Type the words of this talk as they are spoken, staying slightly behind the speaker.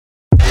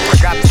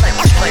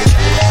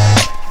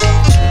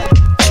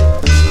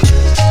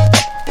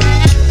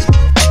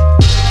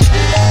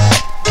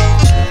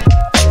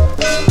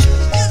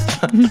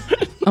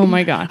Oh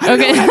my God. I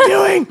know what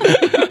I'm doing.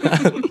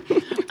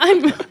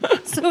 I'm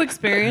so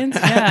experienced.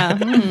 Yeah.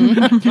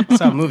 I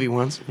saw a movie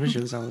once. I'm pretty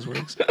sure that's how this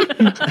works.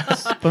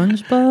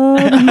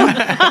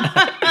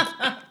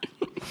 SpongeBob.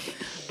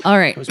 All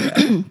right.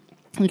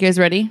 You guys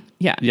ready?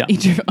 Yeah. Yeah.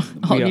 Each of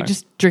all We of you are.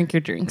 just drink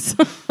your drinks.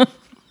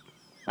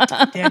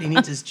 Daddy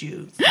needs his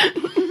juice.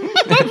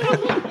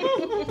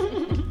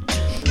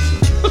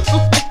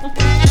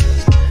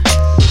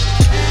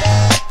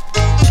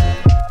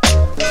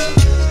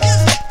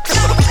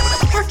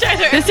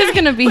 This is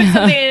going to be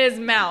Something in his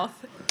mouth.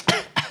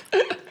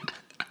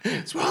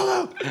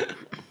 Swallow.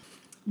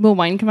 Will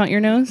wine come out your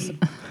nose?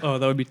 Oh,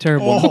 that would be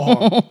terrible.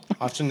 Oh,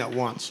 I've seen that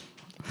once.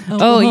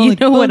 Oh, you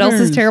know what else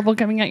is buggers. terrible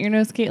coming out your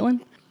nose, Caitlin?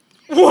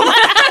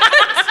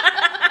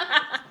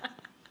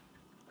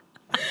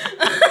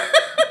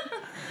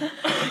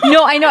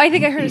 No, I know. I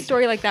think I heard a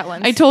story like that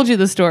once. I told you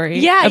the story.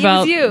 Yeah, it was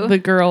about you. the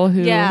girl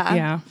who.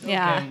 Yeah.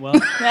 Okay, well,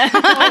 I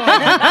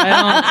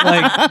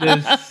don't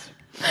like this.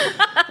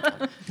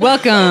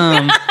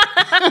 Welcome,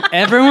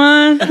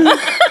 everyone.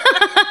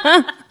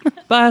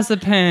 Buy us a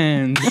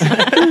pens.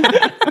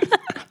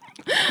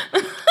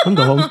 I'm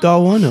the host. I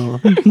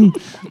wanna.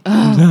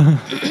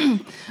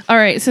 All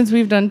right, since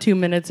we've done 2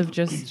 minutes of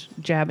just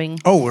jabbing.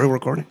 Oh, we're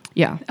recording.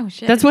 Yeah. Oh,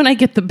 shit. That's when I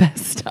get the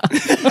best stuff.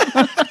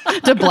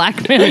 To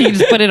blackmail, you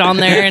just put it on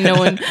there and no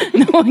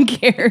one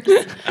cares.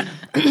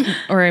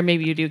 Or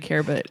maybe you do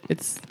care, but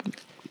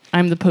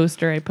I'm the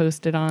poster I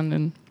post it on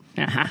and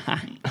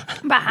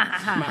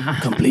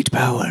Complete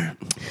power.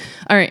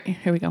 all right,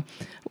 here we go.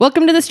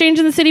 Welcome to the Strange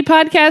in the City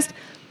podcast.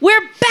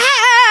 We're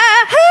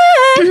back.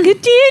 Okay.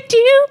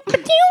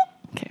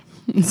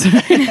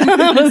 Sorry.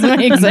 That was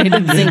my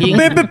excited singing.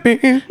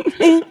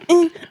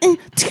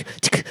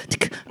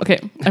 Okay,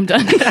 I'm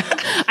done.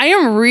 I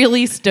am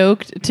really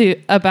stoked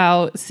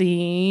about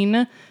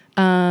seeing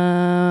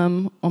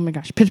oh my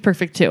gosh, Pitch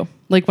Perfect 2.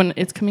 Like when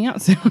it's coming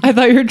out soon. I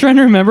thought you were trying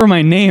to remember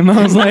my name.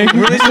 I was like,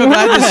 Really so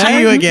glad to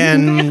see you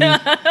again.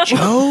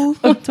 Joe?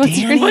 What's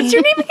your name again?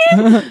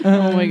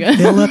 Oh my god.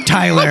 Philip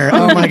Tyler.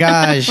 Oh my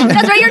gosh.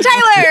 That's right, you're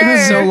Tyler.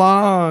 So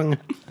long.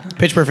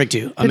 Pitch Perfect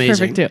 2.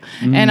 Amazing. Pitch Perfect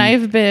 2. And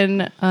I've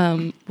been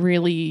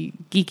really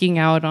geeking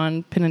out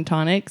on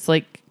Pentatonics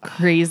like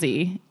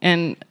crazy.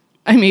 And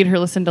I made her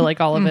listen to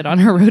like all of it on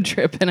her road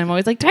trip. And I'm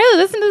always like, Tyler,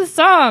 listen to this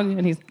song.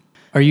 And he's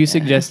are you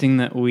suggesting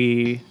that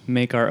we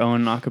make our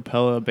own a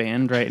cappella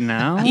band right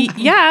now?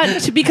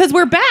 because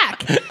we're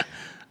back.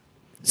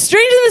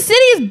 Strange in the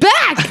City is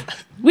back.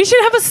 We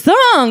should have a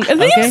song, a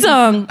theme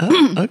song.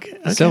 Okay.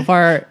 So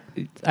far,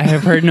 I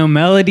have heard no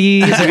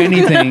melodies or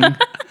anything.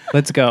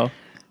 Let's go.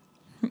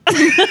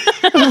 Okay,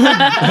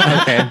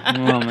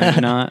 well,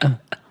 maybe not.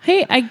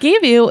 Hey, I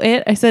gave you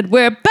it. I said,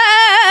 we're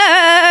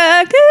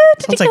back.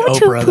 Sounds like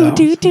Oprah, though.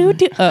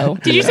 Oh,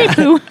 did you say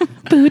boo?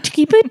 Boo,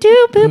 chiki, boo,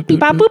 doo, boo, beep,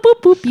 bop, boo, boo,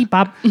 boo, beep,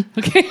 bop.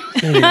 Okay.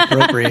 Maybe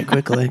appropriate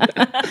quickly.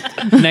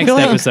 Next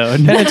episode.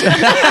 Let's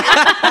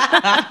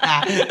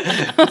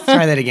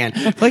try that again.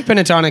 I feel like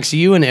Pentatonics,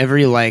 you and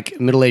every like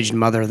middle-aged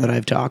mother that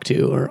I've talked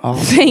to are all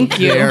Thank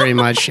you. very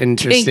much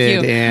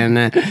interested you. in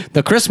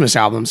the Christmas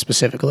album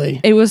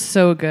specifically. It was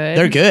so good.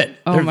 They're good.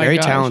 Oh They're my very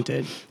gosh.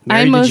 talented.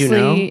 I Mary, mostly did you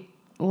know?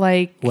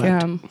 like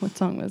What? what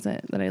song was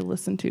it that I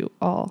listened to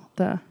all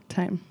the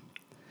time?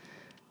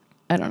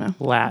 I don't know.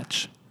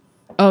 Latch.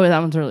 Oh, that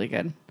one's really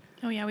good.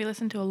 Oh, yeah, we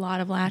listened to a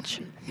lot of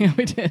Latch. Yeah,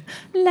 we did.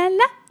 La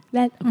la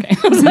la. Okay.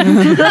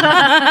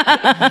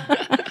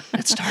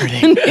 It's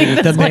starting.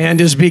 The band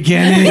is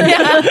beginning.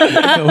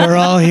 We're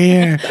all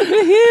here.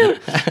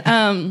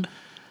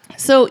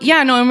 So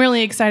yeah, no, I'm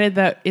really excited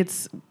that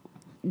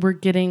we're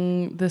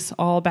getting this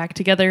all back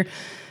together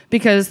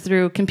because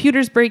through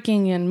computers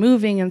breaking and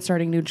moving and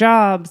starting new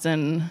jobs,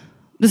 and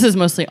this is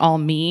mostly all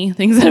me,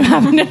 things that have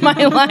happened in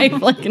my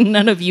life. Like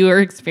none of you are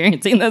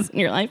experiencing this in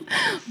your life,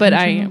 but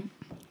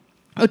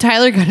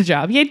Tyler got a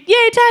job. Yay,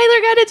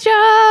 Tyler got a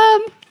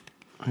job.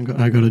 I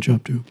got a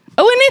job too.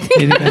 Oh,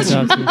 anything? That's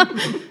awesome.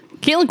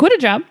 Caitlin quit a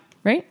job,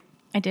 right?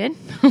 I did.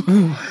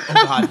 Oh,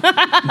 God.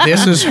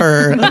 This is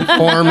her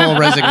formal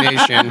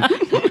resignation on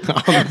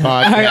the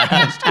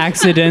podcast.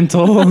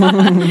 Accidental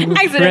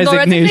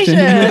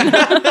Resignation.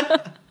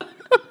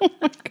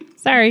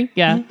 Sorry.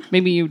 Yeah,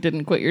 maybe you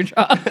didn't quit your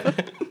job.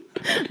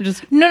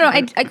 Just No,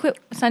 I quit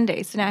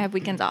Sundays, so now I have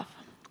weekends off.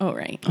 oh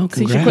right. Oh,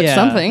 So you should quit Yeah.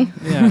 something.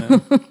 Yeah.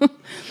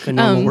 A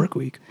normal work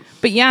week.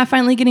 But yeah,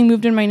 finally getting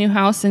moved in my new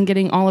house and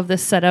getting all of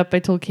this set up. I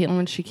told Caitlin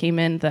when she came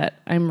in that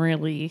I'm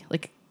really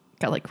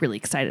got really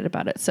excited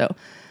about it. So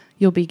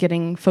you'll be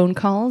getting phone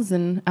calls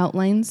and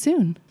outlines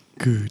soon.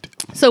 Good.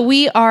 So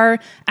we are,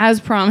 as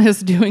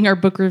promised, doing our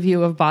book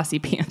review of Bossy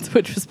Pants,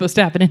 which was supposed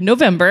to happen in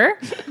November.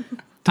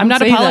 I'm not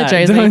say that.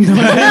 apologizing.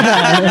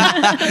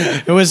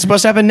 It was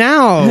supposed to happen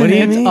now. What do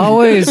you It's mean?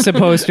 always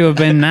supposed to have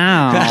been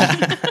now.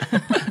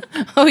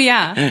 Oh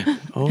yeah.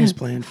 Always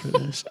planned for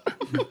this.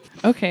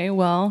 Okay,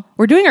 well,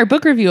 we're doing our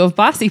book review of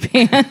Bossy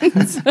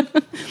Pants.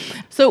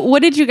 So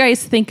what did you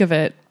guys think of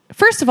it?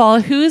 First of all,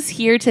 who's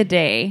here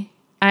today?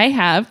 I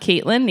have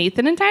Caitlin,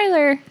 Nathan, and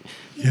Tyler.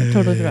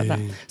 Totally forgot that.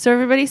 So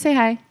everybody say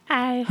hi.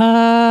 Hi.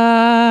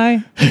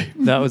 Hi.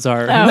 That was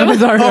our. That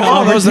was our.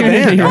 that was the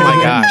band. opportunity. Oh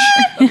my gosh.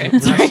 Okay, we're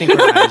not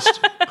synchronized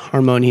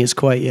harmonious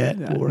quite yet.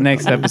 We'll work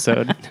Next on it.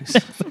 episode.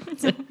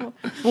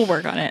 We'll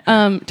work on it.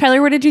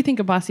 Tyler, what did you think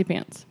of Bossy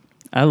Pants?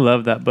 I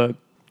love that book.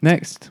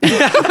 Next.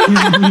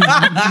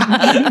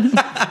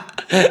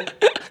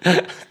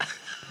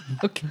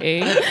 Okay.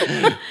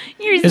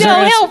 You're Is so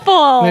there a-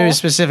 helpful. Maybe a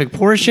specific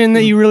portion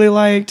that you really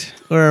liked,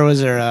 or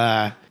was there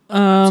a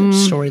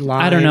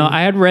storyline? I don't know.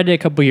 I had read it a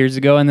couple years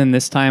ago, and then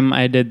this time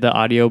I did the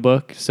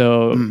audiobook.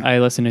 So I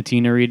listened to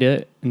Tina read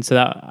it, and so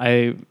that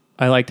I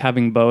liked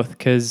having both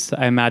because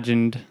I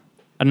imagined,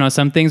 I don't know,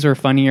 some things were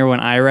funnier when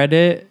I read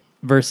it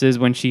versus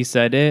when she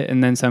said it,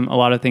 and then a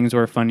lot of things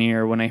were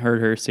funnier when I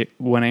heard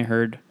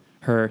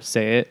her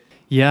say it.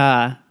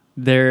 Yeah,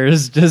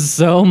 there's just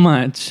so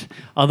much.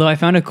 Although I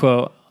found a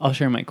quote. I'll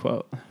share my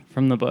quote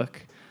from the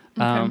book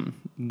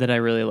that I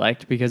really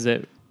liked because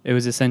it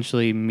was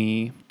essentially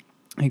me.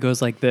 It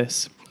goes like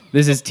this.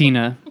 This is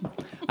Tina.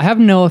 I have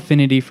no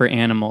affinity for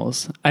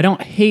animals. I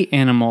don't hate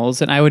animals,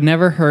 and I would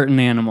never hurt an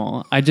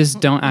animal. I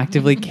just don't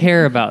actively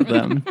care about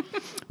them.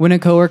 When a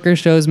coworker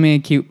shows me a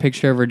cute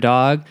picture of her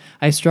dog,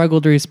 I struggle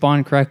to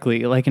respond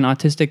correctly, like an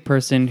autistic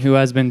person who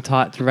has been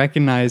taught to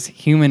recognize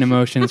human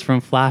emotions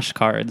from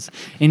flashcards.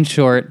 In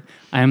short,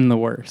 I am the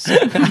worst.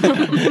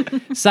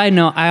 Side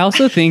note, I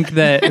also think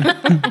that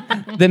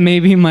that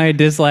maybe my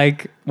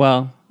dislike,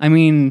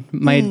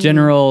 my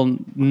general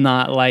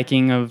not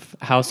liking of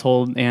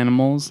household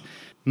animals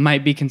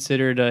might be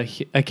considered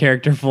a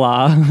character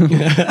flaw.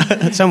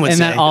 Some would And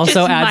say. that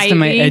also It adds to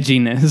my might be.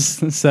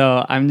 edginess.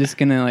 So I'm just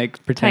going to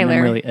pretend Tyler.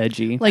 I'm really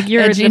edgy. Like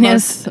your You're the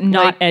edginess, most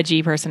not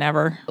edgy person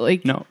ever.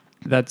 like No,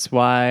 that's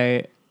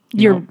why...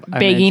 You're Nope, I'm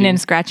begging edgy.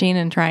 and scratching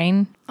and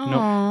trying.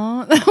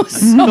 Aw, that was I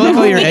so feel like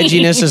all your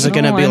edginess is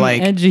going to No, be I'm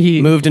like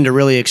edgy. moved into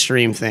really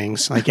extreme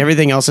things. Like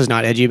everything else is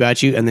not edgy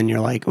about you, and then you're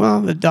like, well,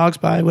 the dog's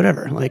by,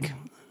 whatever. Like,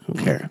 I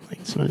don't care.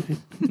 Like, it's not,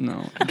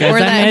 No. Guys, Or I'm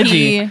that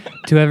edgy. he-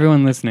 To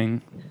everyone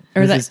listening,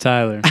 Or this that- is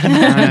Tyler.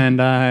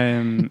 And I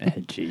am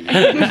edgy.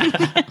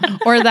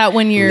 or that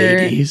when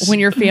Ladies. when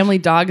your family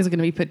dog is going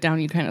to be put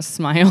down, you kind of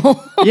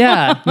smile.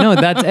 Yeah, no,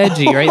 that's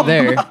edgy right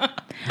there.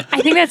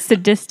 I think that's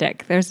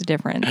sadistic. There's a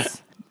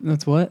difference.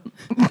 That's what?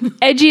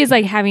 Edgy is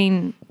like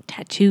having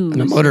tattoos.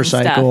 and a and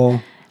motorcycle.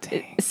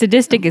 stuff.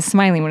 Sadistic is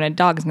smiling when a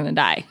dog's going to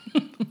die.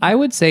 I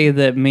would say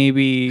that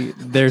maybe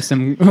there's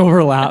some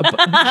overlap.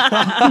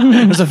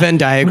 There's a Venn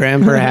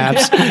diagram,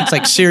 perhaps. It's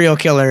like serial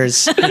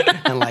killers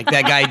and like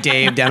that guy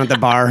Dave down at the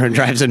bar who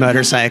drives a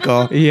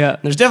motorcycle. Yeah.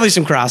 There's definitely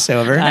some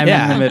crossover. I'm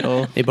in the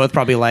middle. They both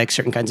probably like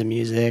certain kinds of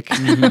music,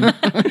 Yeah.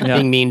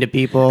 being mean to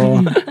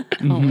people.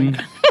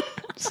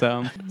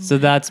 So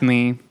that's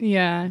me.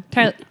 Yeah,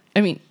 Tyler. I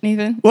mean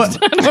Nathan. What?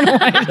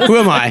 Who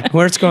am I?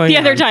 Where's going The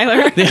other on?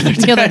 Tyler.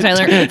 The other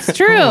Tyler. It's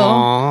true.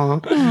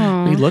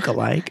 Aw. We look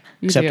alike,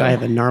 except do. I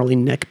have a gnarly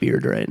neck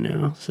beard right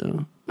now,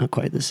 so not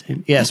quite the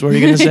same. Yes, what were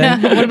you going to say?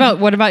 Yeah.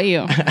 What about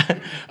you?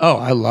 Oh,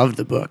 I love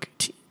the book.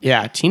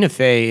 Tina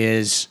Fey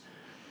is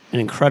an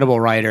incredible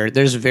writer.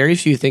 There's very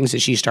few things that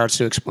she starts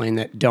to explain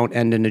that don't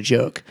end in a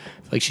joke.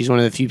 Like she's one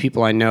of the few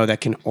people I know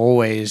that can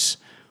always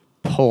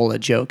pull a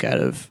joke out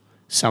of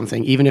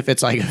something, even if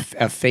it's like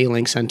a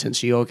failing sentence.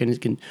 She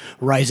can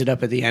rise it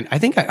up at the end. I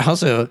think I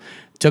also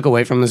took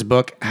away from this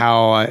book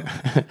how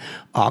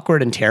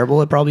awkward and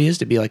terrible it probably is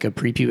to be like a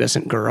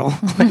prepubescent girl.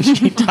 Like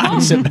she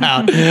talks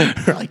about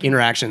her like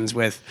interactions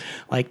with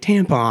like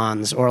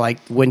tampons, or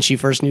like when she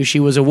first knew she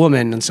was a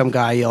woman and some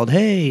guy yelled,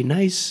 "Hey,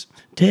 nice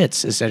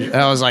tits." And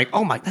I was like,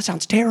 "Oh my, that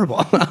sounds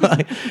terrible."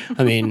 I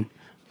mean,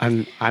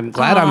 I'm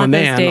glad I'm a those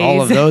man,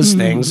 all of days. those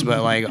things,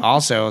 but like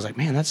also I was like,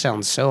 man, that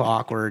sounds so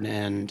awkward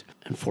and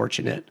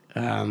unfortunate.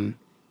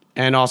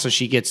 And also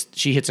she hits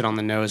it on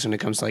the nose when it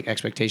comes to like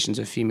expectations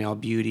of female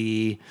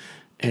beauty.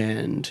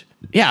 And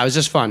yeah, it was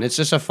just fun. It's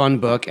just a fun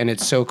book, and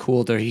it's so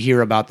cool to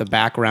hear about the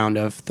background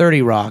of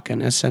 30 Rock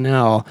and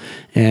SNL.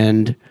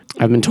 And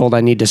I've been told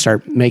I need to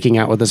start making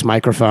out with this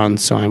microphone,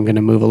 so I'm going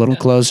to move a little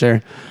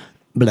closer.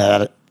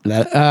 Blah,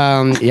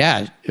 blah.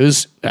 Yeah, it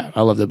was. I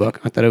love the book.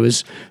 I thought it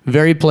was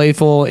very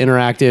playful,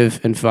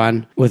 interactive, and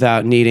fun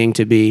without needing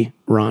to be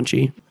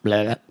raunchy.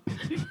 Blah, blah.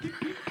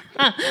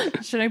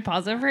 Should I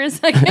pause it for a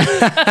second?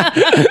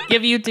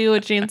 Give you two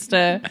a chance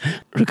to.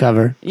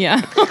 Recover.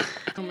 Yeah.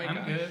 Oh my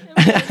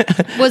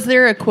god. Was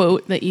there a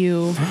quote that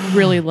you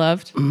really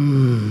loved?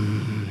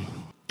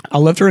 I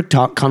loved her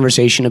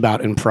conversation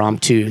about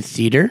impromptu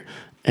theater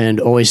and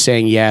always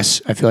saying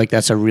yes. I feel like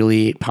that's a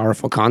really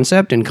powerful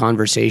concept in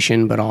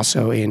conversation, but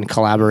also in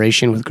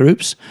collaboration with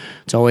groups.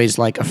 It's always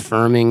like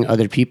affirming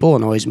other people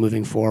and always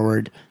moving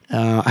forward.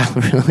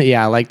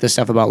 I like the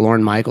stuff about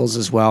Lorne Michaels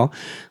as well.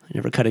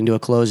 Never cutting to a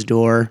closed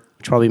door,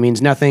 which probably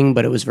means nothing,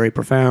 but it was very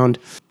profound.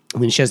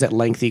 And then she has that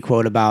lengthy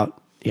quote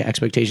about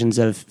expectations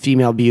of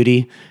female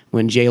beauty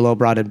when J-Lo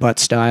brought in butt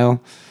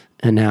style.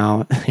 And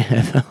now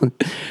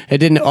it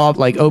didn't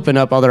open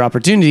up other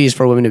opportunities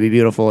for women to be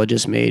beautiful. It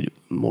just made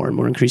more and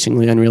more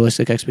increasingly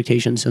unrealistic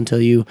expectations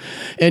until you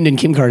end in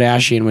Kim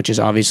Kardashian, which is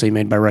obviously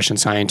made by Russian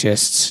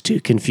scientists to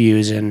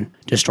confuse and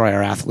destroy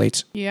our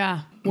athletes.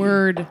 Yeah.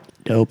 Word.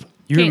 Dope.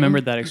 You Caitlin.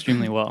 remembered that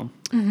extremely well.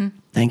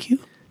 Thank you.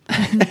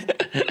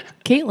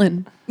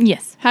 Caitlin,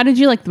 Yes, how did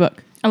you like the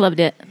book? I loved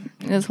it.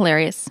 It was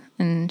hilarious,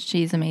 and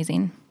she's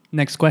amazing.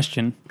 Next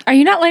question. Are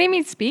you not letting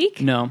me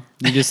speak? No,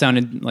 you just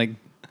sounded like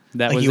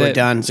that Like was you were it.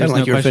 done. There's Sounded no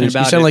like you were question finished. You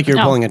about sound it. like you were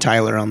No. pulling a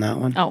Tyler on that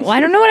one. Oh, well, I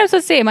don't know what I'm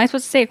supposed to say. Am I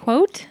supposed to say a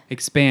quote?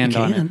 Expand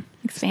on it. Can.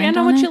 Expand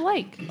on what you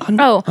like.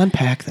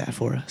 Unpack that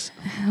for us.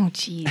 Oh,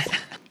 jeez.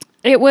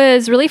 It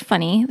was really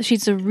funny.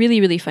 She's a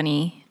really, really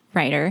funny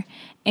writer.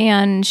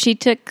 And she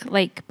took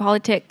like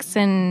politics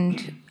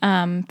and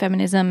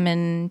feminism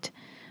and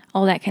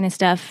all that kind of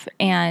stuff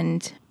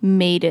and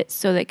made it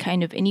so that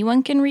kind of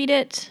anyone can read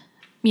it.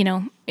 You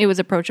know, it was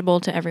approachable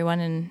to everyone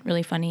and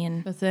really funny.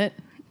 And That's it.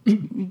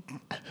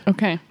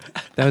 Okay.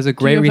 That was a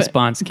great have a-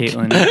 response,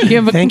 Caitlin. Do you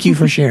have a, Thank you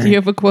for Do sharing. you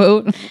have a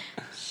quote?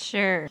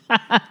 sure.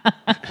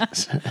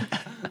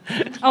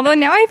 Although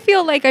now I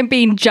feel like I'm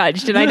being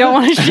judged and I don't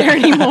want to share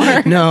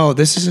anymore. No,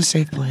 this is a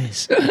safe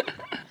place.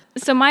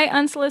 So my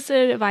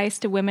unsolicited advice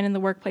to women in the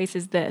workplace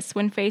is this.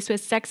 When faced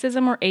with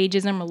sexism or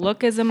ageism or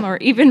lookism or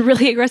even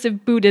really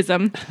aggressive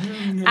Buddhism,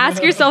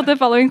 ask yourself the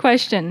following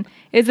question.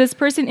 Is this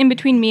person in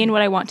between me and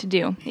what I want to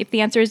do? If the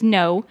answer is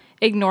no,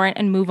 ignore it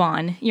and move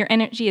on. Your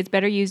energy is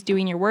better used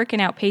doing your work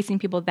and outpacing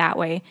people that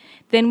way.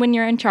 Then when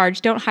you're in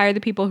charge, don't hire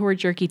the people who are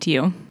jerky to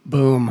you.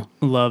 Boom.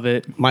 Love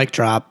it. Mic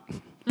drop.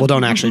 Well,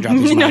 don't actually drop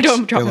these mics. No,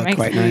 don't drop they the look mics,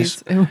 quite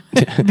nice. It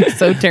would be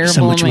so terrible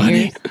So much in my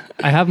money. ears.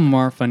 I have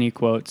more funny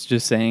quotes,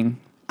 just saying.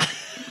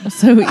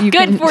 So you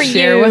Good can for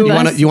share you. with You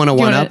us. want to one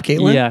wanna- up,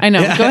 Caitlin? Yeah. I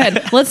know. Go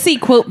ahead. Let's see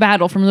quote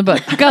battle from the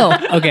book. Go.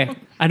 Okay.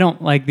 I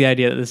don't like the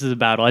idea that this is a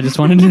battle. I just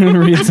wanted to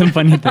read some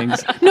funny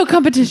things. No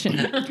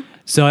competition.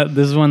 So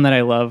this is one that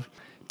I love.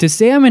 To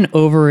say I'm an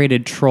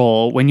overrated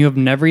troll when you have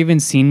never even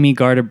seen me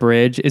guard a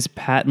bridge is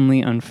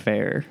patently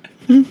unfair.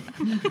 Is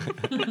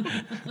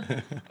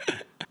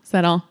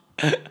that all?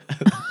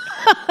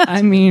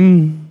 I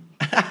mean,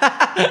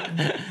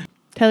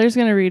 Tyler's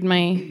going to read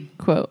my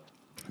quote.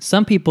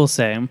 some people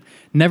say,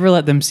 never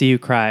let them see you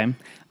cry.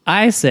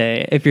 I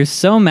say, if you're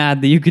so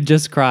mad that you could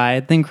just cry,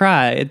 then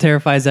cry. It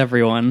terrifies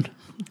everyone.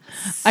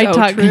 I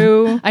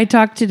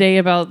talked today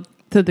about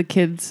to the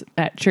kids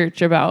at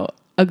church about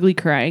ugly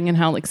crying and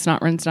how like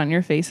snot runs down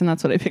your face, and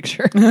that's what I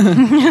picture.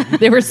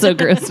 They were so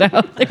grossed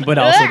out. But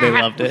also they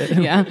loved it.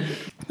 Yeah.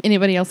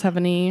 Anybody else have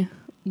any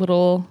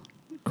little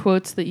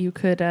quotes that you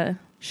could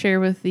share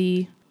with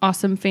the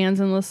awesome fans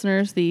and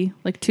listeners? The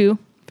like 2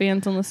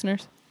 fans and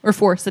listeners, or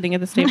 4 sitting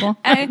at this table.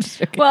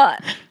 Well,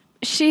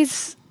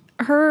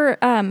 her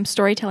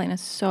storytelling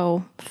is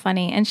so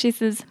funny. And she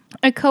says,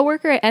 a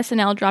coworker at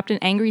SNL dropped an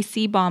angry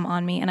C-bomb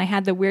on me and I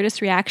had the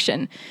weirdest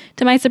reaction.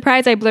 To my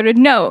surprise, I blurted,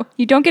 no,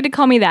 you don't get to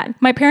call me that.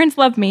 My parents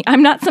love me.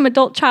 I'm not some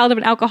adult child of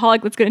an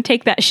alcoholic that's going to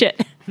take that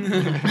shit.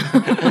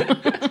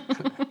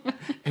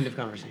 End of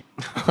conversation.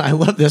 I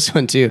love this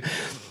one too.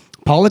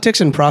 Politics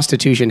and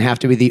prostitution have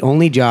to be the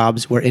only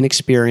jobs where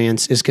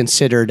inexperience is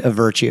considered a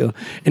virtue.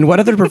 In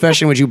what other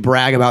profession would you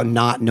brag about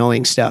not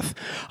knowing stuff?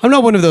 I'm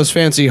not one of those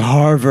fancy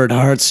Harvard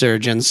heart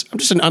surgeons. I'm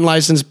just an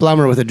unlicensed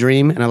plumber with a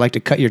dream, and I like to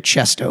cut your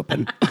chest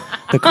open.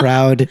 The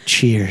crowd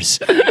cheers.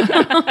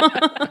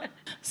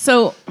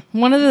 So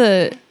one of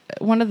the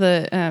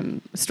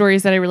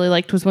stories that I really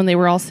liked was when they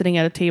were all sitting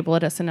at a table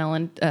at SNL,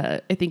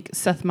 and I think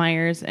Seth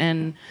Meyers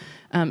and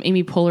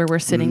Amy Poehler were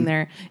sitting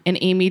there, and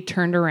Amy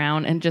turned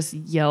around and just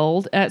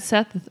yelled at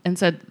Seth and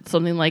said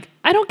something like,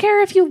 I don't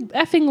care if you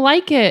effing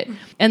like it.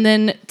 And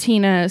then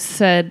Tina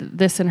said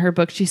this in her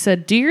book. She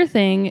said, do your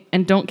thing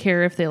and don't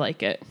care if they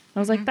like it. I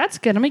was like, that's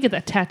good. I'm gonna get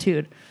that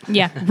tattooed.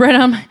 Yeah. Right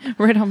on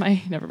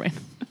my, never mind.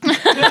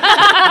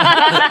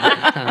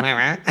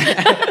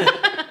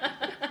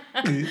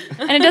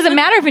 And it doesn't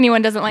matter if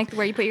anyone doesn't like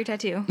where you put your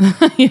tattoo.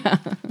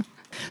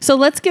 So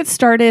let's get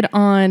started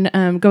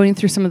on going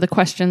through some of the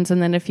questions,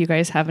 and then if you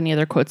guys have any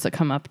other quotes that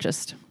come up,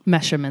 just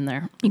mesh them in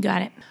there. You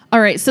got it. All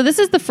right, so this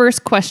is the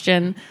first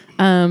question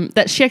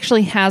that she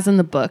actually has in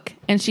the book,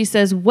 and she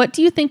says, what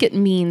do you think it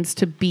means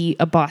to be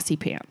a bossy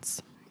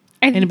pants?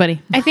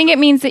 Anybody? I think it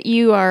means that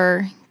you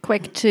are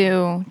quick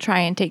to try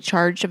and take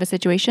charge of a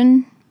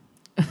situation.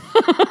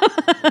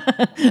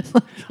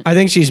 I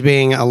think she's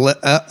being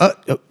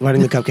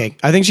writing the cupcake.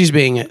 I think she's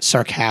being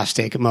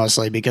sarcastic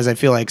mostly because I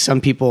feel like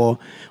some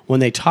people, when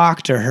they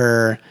talk to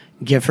her,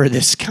 give her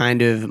this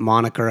kind of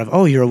moniker of,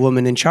 "Oh, you're a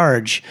woman in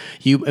charge.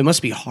 It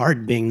must be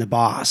hard being the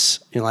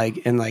boss."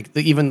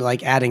 Even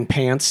adding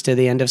pants to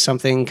the end of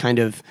something kind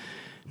of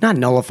not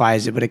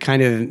nullifies it, but it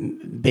kind of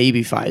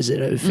babyfies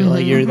it. I feel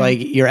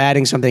you're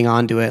adding something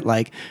onto it,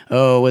 like,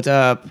 "Oh, what's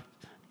up?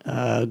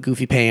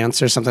 Goofy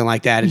pants," or something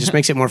like that. It just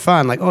makes it more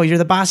fun. Like, "Oh, you're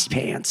the bossy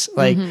pants."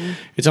 Like,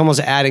 it's almost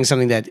adding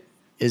something that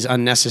is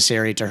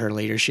unnecessary to her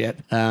leadership.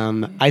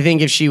 I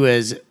think if she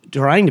was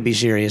trying to be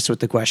serious with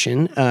the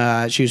question,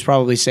 she was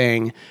probably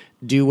saying,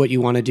 "Do what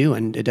you want to do,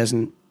 and it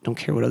doesn't don't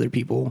care what other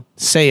people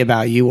say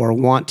about you or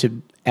want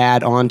to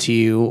add on to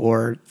you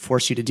or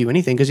force you to do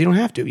anything, because you don't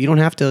have to. You don't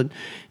have to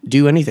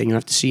do anything. You don't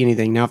have to see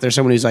anything. Now, if there's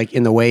someone who's like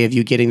in the way of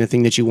you getting the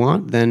thing that you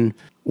want, then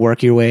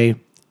work your way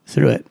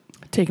through it.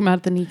 Take him out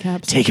at the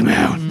kneecaps. Take him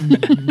out.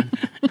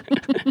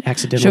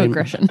 Accidentally. Show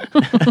aggression.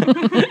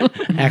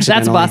 That's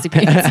Accidentally. bossy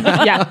pants.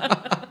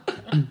 Yeah.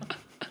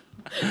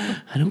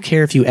 I don't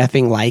care if you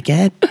effing like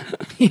it.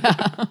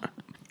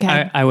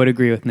 I would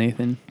agree with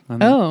Nathan on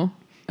that. Oh,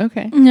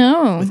 okay.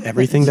 No.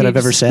 Everything that I've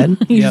ever said.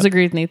 You Yep. just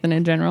agree with Nathan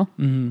in general.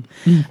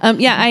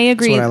 Yeah, I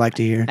agree. That's what I like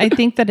to hear. I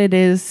think that it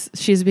is.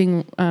 She's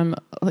being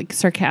like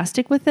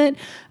sarcastic with it.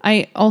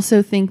 I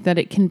also think that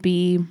it can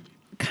be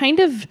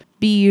kind of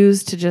be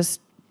used to just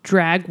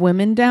drag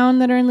women down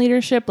that are in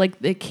leadership. Like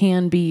it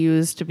can be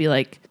used to be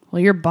like, well,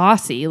 you're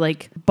bossy.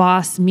 Like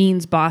boss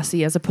means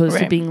bossy as opposed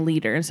to Right. being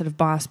leader. Instead of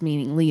boss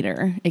meaning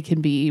leader, it can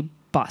be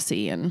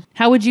bossy. And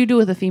how would you do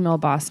with a female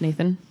boss,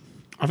 Nathan?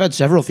 I've had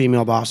several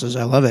female bosses.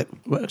 I love it.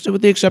 So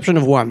with the exception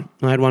of one.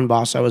 I had one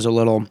boss. I was a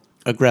little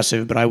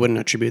aggressive, but I wouldn't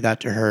attribute that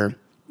to her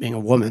being a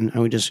woman. I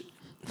would just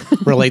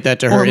relate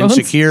that to her Hormones?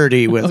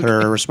 insecurity with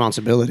her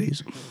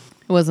responsibilities.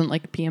 It wasn't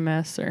like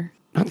PMS or.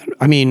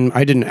 I mean,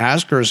 I didn't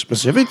ask her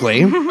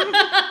specifically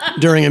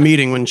during a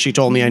meeting when she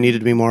told me I needed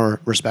to be more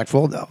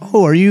respectful.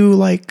 Oh, are you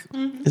like,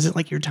 is it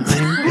like your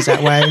time? Is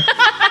that why?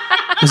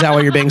 Is that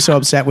why you're being so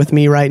upset with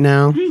me right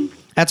now?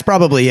 That's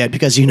probably it,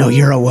 because you know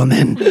you're a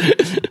woman.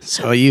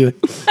 So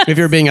if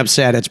you're being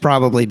upset, it's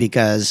probably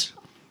because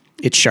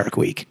it's Shark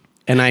Week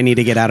and I need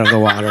to get out of the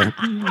water.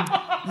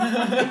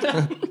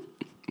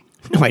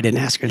 No, I didn't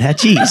ask her that.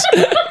 Jeez.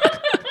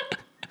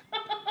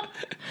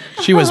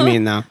 She was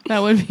mean, though.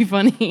 That would be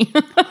funny.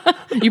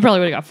 You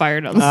probably would have got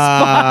fired on the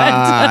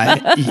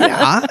spot.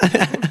 Yeah.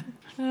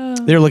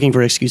 They're looking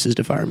for excuses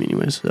to fire me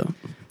anyway, so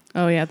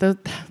Oh yeah,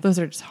 those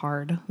are just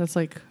hard. That's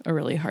like a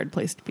really hard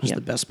place to be it's in.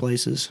 the best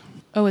places.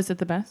 Oh, is it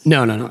the best?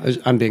 No.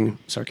 I'm being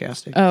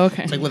sarcastic. Oh,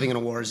 okay. It's like living in a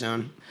war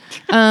zone.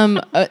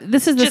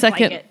 This is the Just like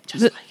second.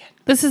 it.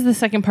 This is the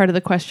second part of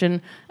the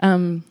question.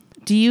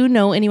 Do you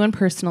know anyone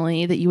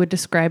personally that you would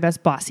describe as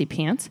bossy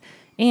pants?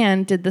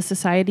 And did the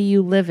society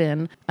you live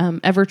in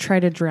ever try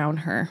to drown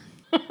her?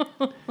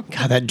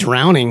 God, that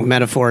drowning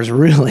metaphor is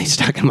really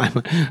stuck in my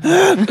mind.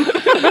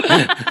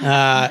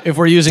 If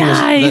we're using this,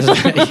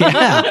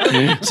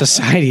 yeah,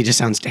 society just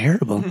sounds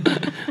terrible.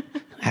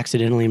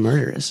 Accidentally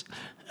murderous.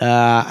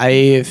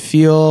 I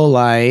feel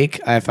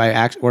like if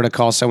I were to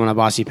call someone a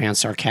bossy pants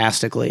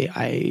sarcastically,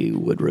 I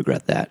would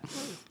regret that.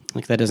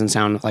 Like that doesn't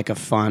sound like a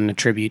fun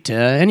tribute to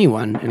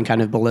anyone and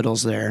kind of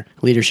belittles their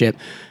leadership.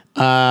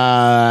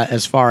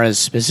 As far as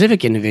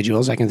specific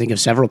individuals, I can think of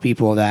several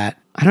people that,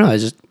 I don't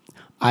know,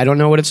 I don't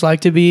know what it's like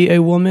to be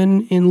a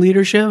woman in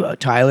leadership.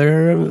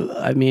 Tyler,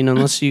 I mean,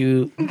 unless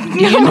you... Were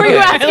you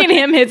asking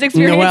him his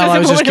experience Well,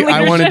 as a woman in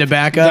I wanted to leadership?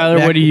 back up. Tyler,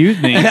 what do you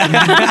think?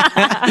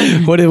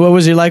 What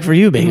was it like for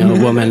you being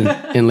a woman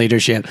in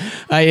leadership?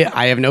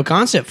 I have no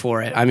concept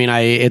for it. I mean,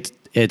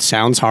 it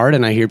sounds hard,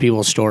 and I hear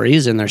people's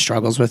stories and their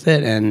struggles with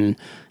it, and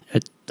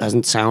it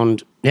doesn't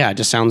sound... Yeah, it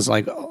just sounds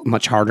like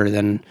much harder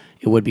than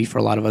it would be for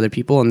a lot of other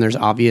people, and there's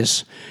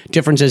obvious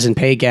differences in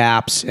pay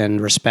gaps and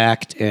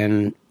respect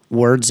and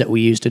words that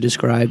we use to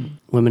describe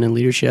women in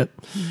leadership.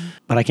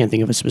 But I can't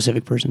think of a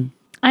specific person.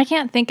 I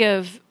don't think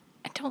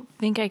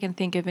I can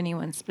think of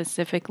anyone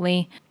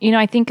specifically. You know,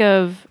 I think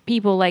of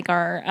people like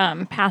our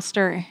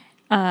pastor,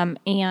 Anne,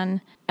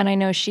 and I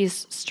know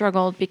she's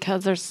struggled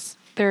because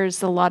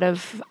there's a lot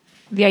of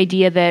the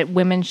idea that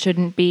women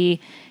shouldn't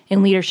be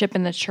in leadership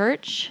in the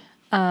church.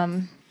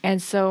 And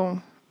so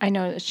I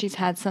know that she's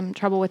had some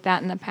trouble with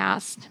that in the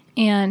past.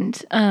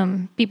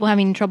 And people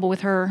having trouble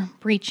with her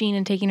preaching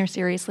and taking her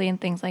seriously and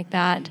things like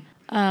that.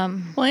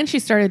 Well, and she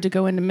started to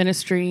go into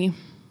ministry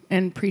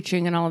and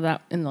preaching and all of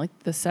that in like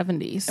the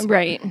 70s.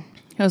 Right.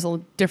 It was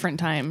a different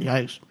time.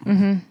 Yikes.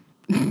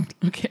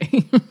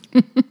 Okay.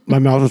 My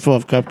mouth is full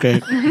of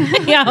cupcake.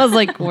 Yeah, I was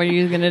like, were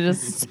you going to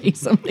just say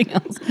something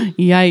else?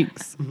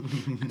 Yikes.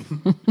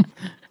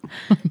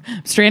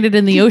 Stranded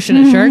in the ocean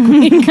at Shark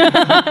Week.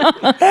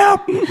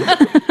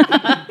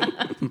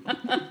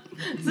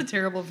 It's a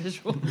terrible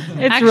visual.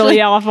 It's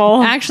really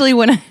awful. Actually,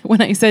 when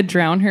I said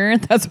drown her,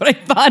 that's what I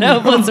thought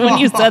of was when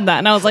you said that.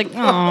 And I was like,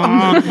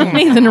 oh,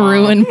 Nathan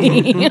ruined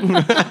me.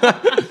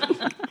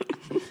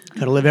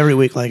 Gotta live every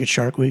week like it's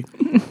Shark Week.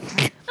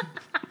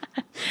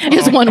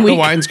 Just 1 The week.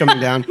 wine's coming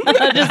down.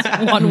 Just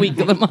 1 week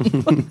of the month.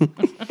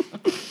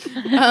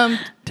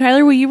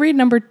 Tyler, will you read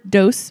number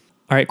dose?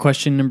 All right,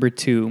 question number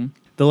 2.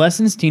 The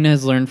lessons Tina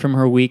has learned from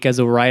her week as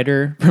a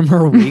writer, from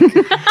her week.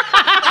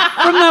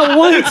 From that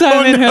one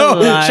time in her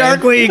life.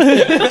 Shark Week.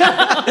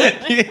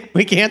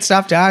 We can't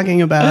stop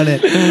talking about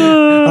it.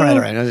 All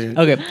right.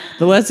 Okay.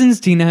 The lessons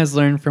Tina has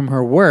learned from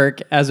her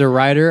work as a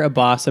writer, a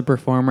boss, a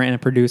performer, and a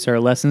producer are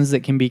lessons that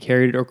can be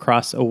carried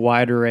across a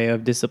wide array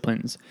of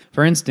disciplines.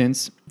 For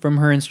instance, from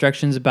her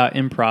instructions about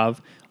improv,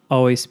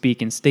 always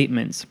speak in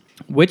statements.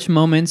 Which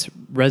moments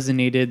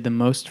resonated the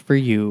most for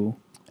you?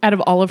 Out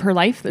of all of her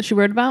life that she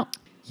wrote about?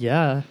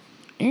 Yeah.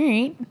 All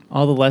right.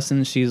 All the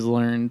lessons she's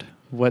learned.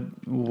 What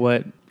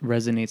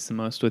resonates the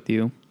most with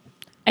you?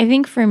 I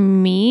think for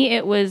me,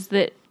 it was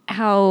that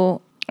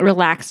how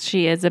relaxed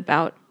she is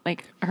about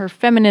like her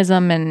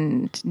feminism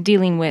and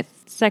dealing with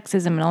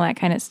sexism and all that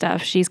kind of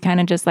stuff. She's kind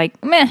of just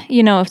like, meh,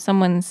 if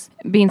someone's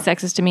being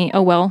sexist to me,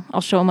 oh, well,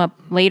 I'll show them up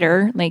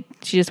later. Like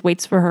she just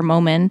waits for her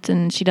moment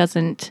and she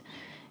doesn't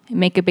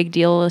make a big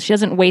deal. She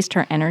doesn't waste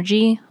her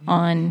energy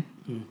on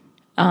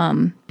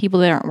people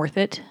that aren't worth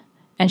it.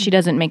 And she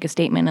doesn't make a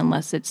statement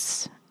unless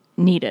it's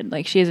needed.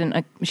 Like she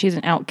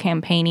isn't out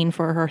campaigning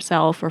for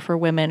herself or for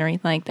women or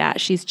anything like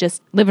that. She's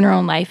just living her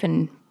own life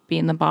and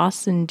being the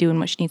boss and doing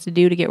what she needs to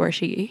do to get where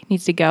she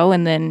needs to go.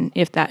 And then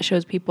if that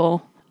shows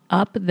people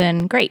up,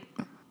 then great.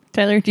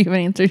 Tyler, do you have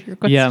an answer to your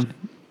question?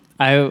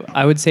 Yeah,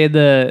 I would say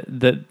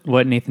the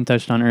what Nathan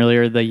touched on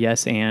earlier, the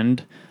yes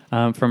and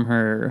from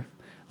her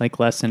like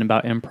lesson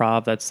about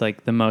improv, that's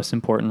like the most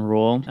important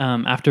rule.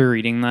 After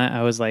reading that,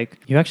 I was like,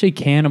 you actually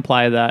can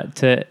apply that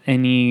to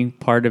any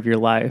part of your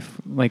life,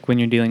 like when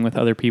you're dealing with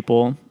other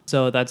people.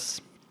 So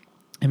that's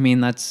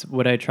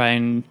what I try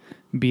and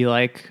be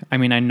like. I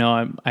mean, I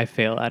know I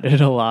fail at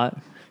it a lot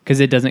because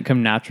it doesn't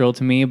come natural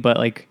to me, but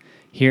like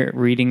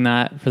reading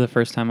that for the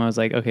first time, I was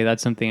like, okay,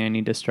 that's something I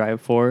need to strive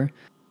for.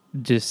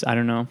 Just, I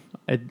don't know.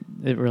 It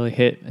really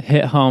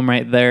hit home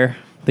right there.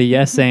 The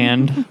yes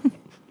and.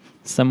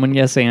 Someone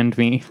yes and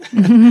me.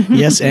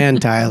 Yes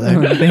and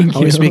Tyler. Thank you.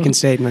 Always speaking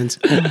statements.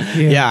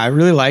 Yeah, I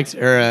really liked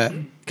her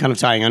kind of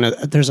tying on.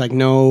 There's like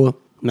no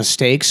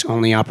mistakes,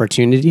 only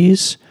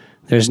opportunities.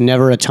 There's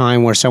never a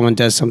time where someone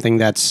does something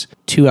that's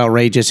too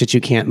outrageous that you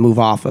can't move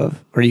off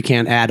of, or you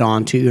can't add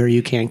on to, or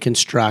you can't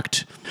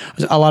construct.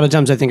 A lot of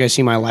times I think I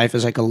see my life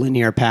as like a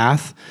linear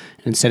path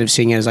instead of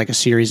seeing it as like a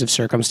series of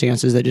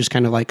circumstances that just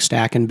kind of like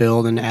stack and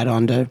build and add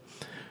on to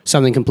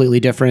something completely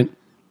different.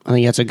 I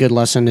think that's a good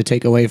lesson to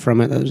take away from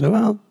it.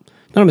 Well,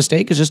 not a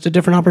mistake. It's just a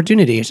different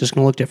opportunity. It's just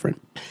going to look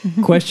different.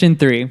 Question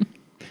 3.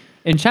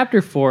 In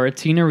chapter 4,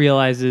 Tina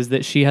realizes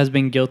that she has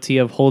been guilty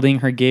of holding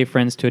her gay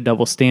friends to a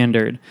double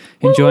standard,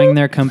 enjoying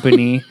their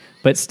company,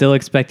 but still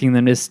expecting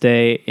them to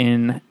stay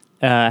in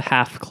a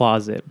half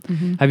closet.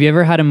 Mm-hmm. Have you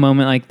ever had a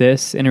moment like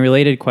this? In a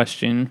related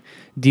question,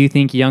 do you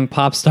think young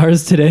pop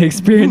stars today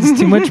experience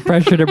too much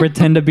pressure to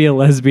pretend to be a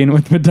lesbian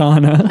with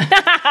Madonna?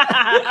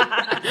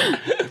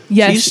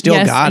 Yes, She's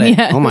still got it.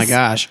 Yes. Oh my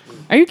gosh.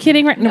 Are you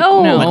kidding? Right?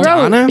 No.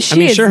 Madonna? She I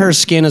mean, is- sure, her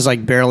skin is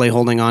like barely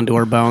holding on to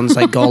her bones,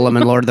 like Gollum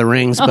in Lord of the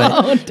Rings,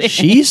 but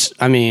she's,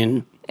 I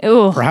mean,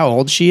 Ew. for how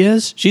old she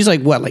is, she's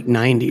like, what, like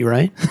 90,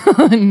 right?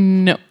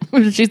 No.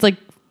 She's like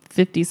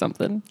 50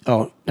 something.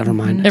 Oh, never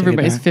mind. I take it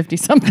Everybody's back. 50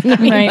 something.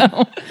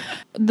 Right.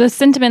 The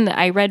sentiment that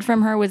I read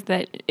from her was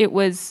that it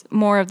was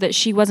more of that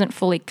she wasn't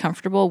fully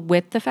comfortable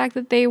with the fact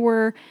that they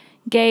were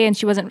gay and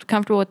she wasn't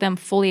comfortable with them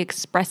fully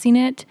expressing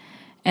it.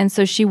 And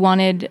so she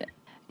wanted,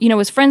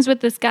 was friends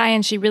with this guy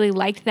and she really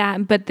liked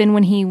that. But then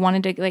when he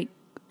wanted to like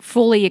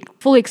fully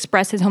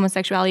express his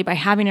homosexuality by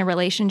having a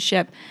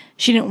relationship,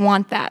 she didn't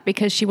want that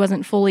because she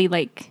wasn't fully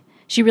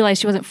she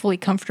realized she wasn't fully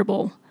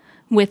comfortable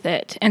with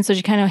it. And so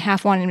she kind of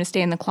half wanted him to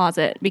stay in the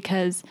closet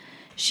because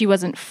she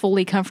wasn't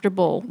fully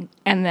comfortable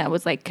and that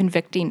was like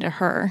convicting to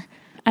her.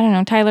 I don't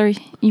know. Tyler,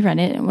 you read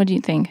it. What do you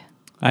think?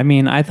 I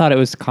mean, I thought it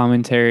was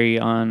commentary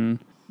on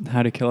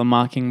How to Kill a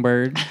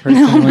Mockingbird.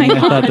 Personally, I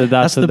thought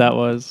that's what that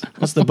was.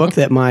 That's the book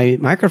that my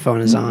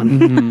microphone is on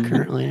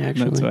currently,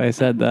 actually. That's why I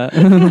said that.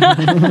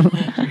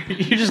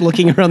 You're just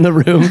looking around the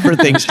room for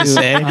things to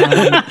say.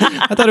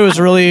 I thought it was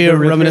really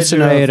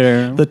reminiscent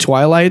refrigerator. of the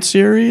Twilight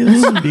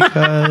series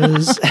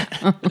because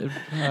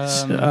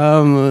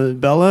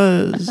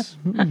Bella's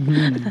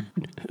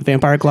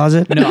vampire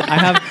closet. No,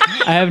 I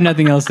have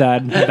nothing else to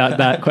add about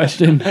that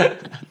question.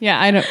 Yeah,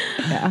 I don't.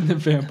 Yeah. The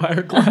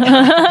vampire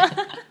closet.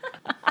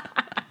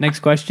 Next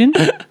question.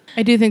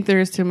 I do think there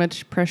is too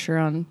much pressure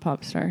on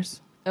pop stars.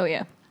 Oh,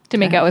 yeah. To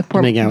make out with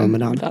poor make out with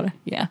Madonna.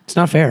 Yeah. It's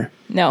not fair.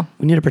 No.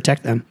 We need to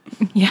protect them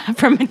Yeah,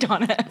 from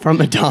Madonna. from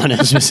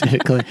Madonna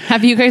specifically.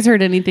 Have you guys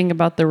heard anything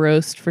about the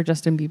roast for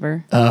Justin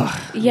Bieber?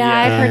 Yeah,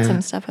 I've heard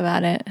some stuff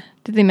about it.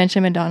 Did they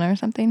mention Madonna or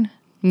something?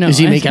 No. Does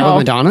he make out Oh.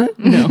 with Madonna?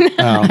 No.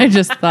 Oh. I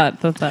just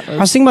thought that I was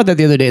was. thinking about that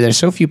the other day. There's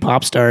so few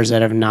pop stars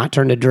that have not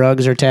turned to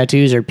drugs or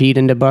tattoos or peed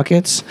into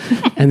buckets.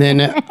 And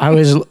then I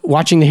was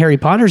watching the Harry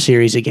Potter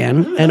series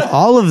again, and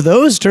all of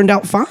those turned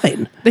out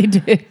fine. They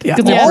did. Yeah,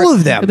 'Cause they're all Brit-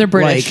 of them. They're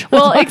British. Like,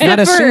 Well, not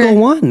except a for single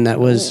one that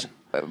was.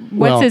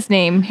 what's his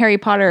name? Harry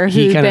Potter.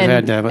 He who's kind of been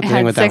had the thing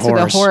had with that sex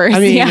horse. with a horse. I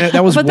mean, yeah.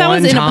 that was But that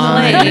one was in a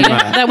time. play.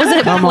 That was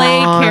a Come play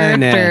on.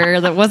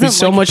 character. That wasn't He's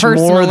so like much more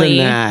personally.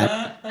 than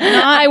that.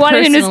 I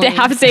wanted him to personally.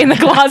 have to stay in the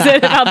closet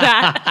about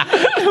that.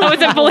 I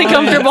wasn't fully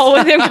comfortable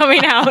with him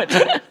coming out.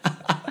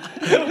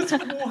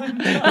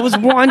 It was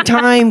one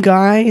time,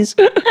 guys.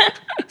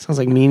 Sounds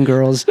like Mean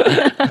Girls.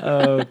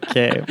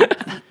 Okay.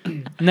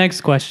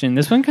 Next question.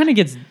 This one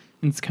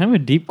it's kind of a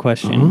deep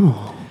question.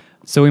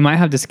 So we might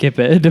have to skip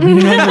it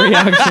depending on the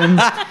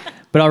reactions,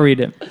 but I'll read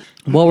it.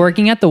 While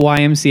working at the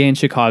YMCA in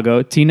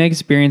Chicago, Tina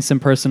experienced some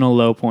personal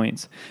low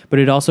points, but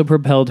it also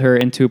propelled her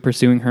into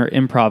pursuing her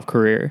improv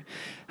career.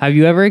 Have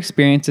you ever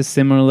experienced a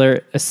similarly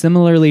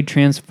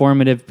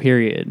transformative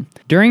period?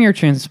 During your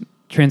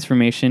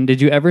transformation.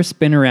 Did you ever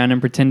spin around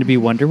and pretend to be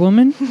Wonder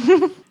Woman?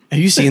 Have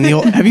you seen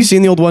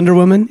the old Wonder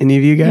Woman? Any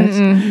of you guys?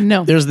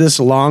 No. There's this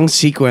long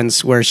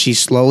sequence where she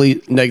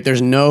slowly, like,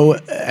 there's no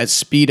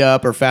speed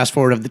up or fast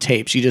forward of the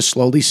tape. She just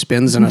slowly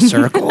spins in a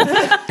circle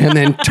and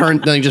then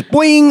just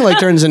boing, like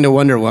turns into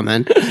Wonder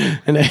Woman.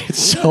 And it's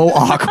so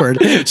awkward.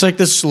 It's like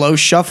this slow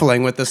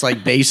shuffling with this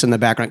like bass in the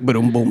background.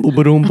 Boom, boom, boom,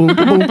 boom, boom,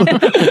 boom.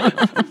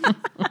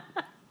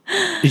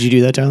 Did you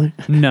do that, Tyler?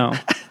 No.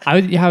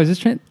 I was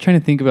just trying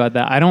to think about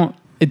that.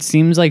 It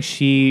seems like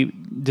she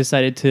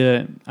decided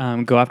to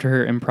go after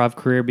her improv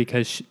career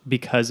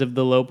because of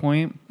the low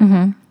point.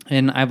 Mm-hmm.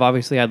 And I've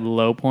obviously had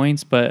low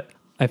points, but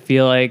I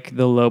feel like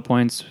the low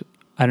points,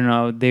 I don't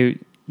know,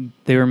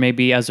 they were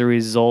maybe as a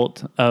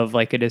result of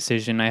like a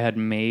decision I had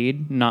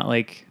made, not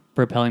like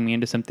propelling me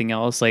into something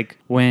else. Like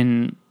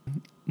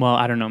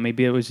I don't know,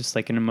 maybe it was just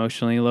like an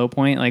emotionally low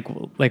point.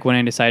 Like when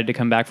I decided to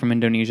come back from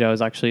Indonesia, I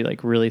was actually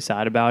like really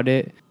sad about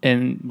it.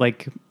 And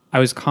like, I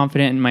was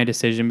confident in my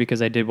decision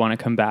because I did want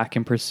to come back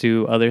and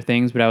pursue other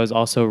things, but I was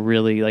also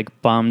really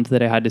like bummed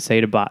that I had to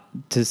say bye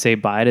to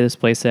this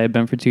place that I'd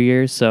been for 2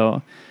 years.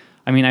 So,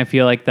 I mean, I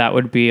feel like that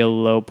would be a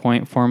low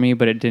point for me,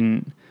 but it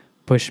didn't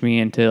push me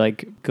into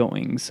like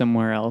going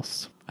somewhere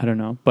else. I don't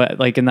know, but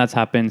like, and that's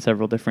happened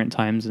several different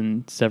times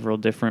in several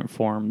different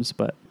forms,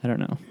 but I don't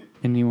know.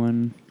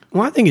 Anyone?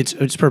 Well, I think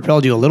it's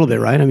propelled you a little bit,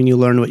 right? I mean, you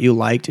learned what you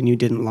liked and you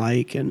didn't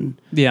like, and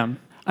yeah,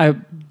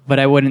 but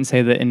I wouldn't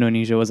say that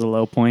Indonesia was a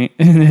low point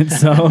in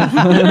itself.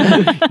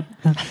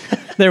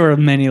 There were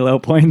many low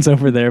points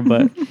over there,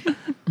 but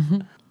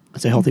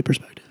that's a healthy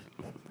perspective.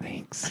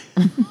 Thanks.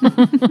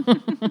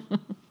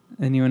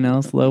 Anyone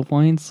else low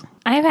points?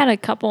 I've had a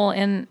couple,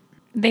 and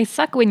they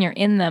suck when you're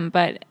in them,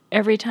 but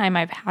every time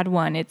I've had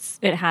one, it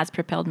has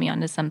propelled me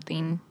onto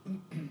something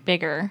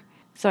bigger.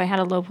 So I had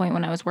a low point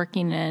when I was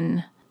working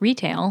in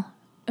retail,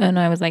 and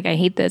I was like, I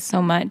hate this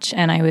so much,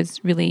 and I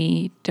was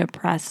really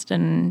depressed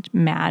and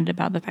mad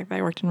about the fact that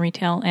I worked in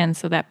retail, and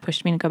so that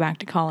pushed me to go back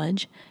to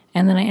college.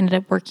 And then I ended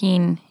up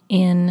working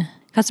in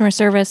customer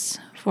service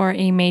for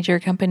a major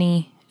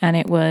company, and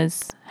it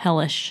was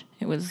hellish.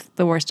 It was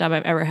the worst job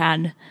I've ever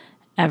had,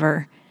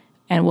 ever,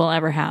 and will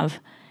ever have.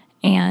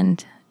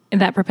 And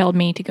that propelled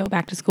me to go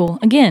back to school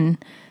again.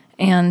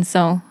 And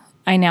so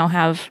I now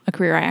have a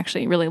career I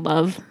actually really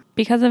love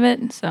because of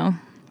it. So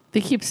They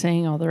keep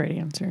saying all the right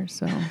answers,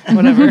 so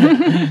whatever.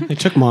 They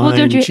took mine.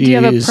 Well, do you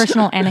have a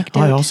personal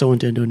anecdote? I also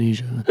went to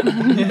Indonesia.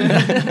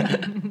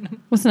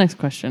 What's the next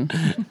question?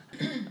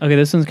 Okay,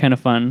 this one's kind of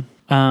fun.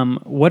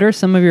 What are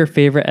some of your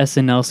favorite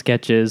SNL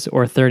sketches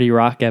or 30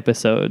 Rock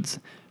episodes?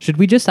 Should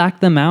we just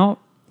act them out?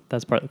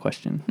 That's part of the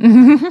question.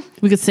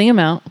 We could sing them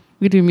out.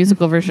 We could do a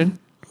musical version.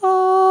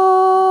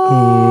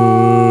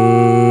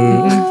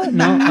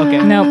 No?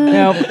 Okay. Nope.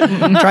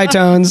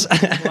 Tritones.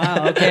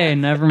 Wow, okay,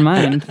 never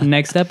mind.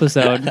 Next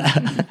episode.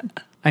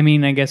 I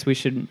mean, I guess we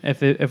should,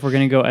 if we're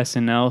going to go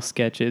SNL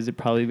sketches, it'd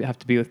probably have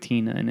to be with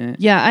Tina in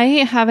it. Yeah, I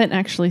haven't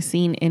actually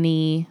seen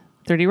any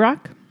 30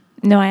 Rock.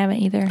 No, I haven't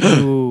either.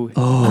 Ooh,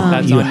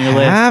 that's you on your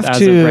have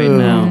list as of right to.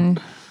 now.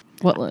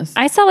 What list?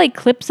 I saw like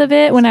clips of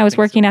it when I was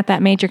working at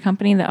that major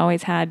company that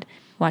always had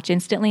Watch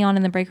Instantly on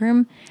in the break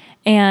room.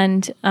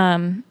 And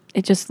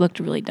it just looked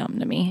really dumb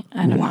to me.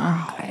 I don't know.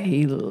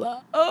 I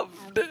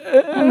loved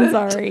it. I'm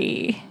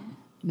sorry.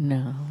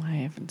 No, I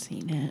haven't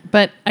seen it.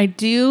 But I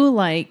do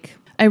like,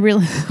 I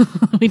really,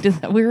 we did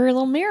that. We were a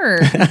little mirror.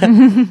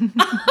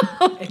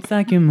 It's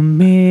like in a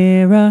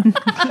mirror.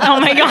 Oh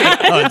my God.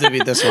 Oh, it did be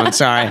this one.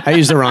 Sorry. I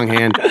used the wrong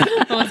hand.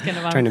 I was kind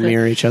of Trying to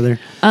mirror each other.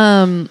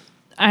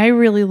 I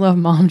really love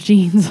Mom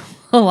Jeans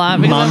a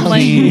lot. Because Mom I'm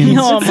like, Jeans.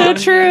 it's so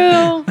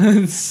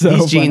true. So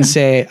These jeans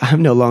say,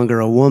 I'm no longer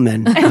a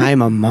woman.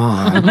 I'm a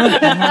mom.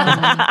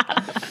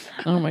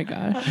 Oh my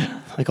gosh.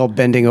 Like all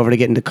bending over to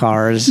get into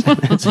cars.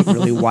 It's like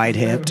really wide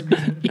hipped.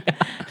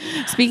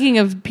 Speaking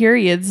of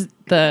periods,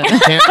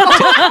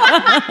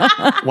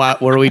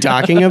 What were we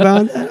talking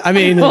about? I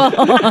mean,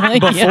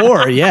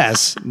 before,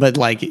 yes, but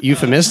like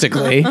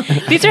euphemistically.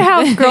 These are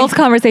how girls'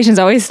 conversations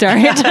always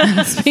start.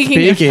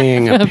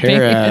 Speaking of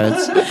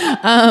periods,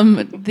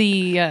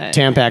 the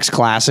Tampax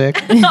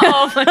Classic.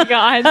 Oh my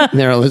God.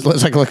 There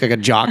looks like a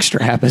jock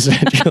strap,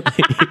 essentially.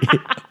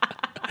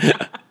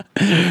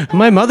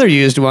 My mother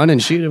used one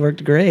and she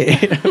worked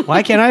great.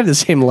 Why can't I have the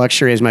same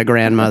luxury as my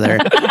grandmother?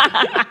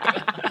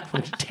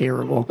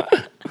 Terrible.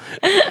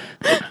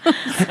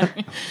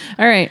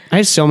 all right. I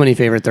have so many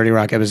favorite 30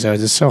 Rock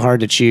episodes. It's so hard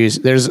to choose.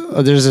 There's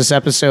this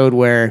episode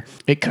where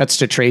it cuts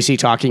to Tracy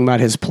talking about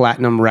his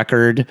platinum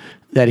record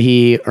that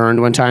he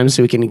earned one time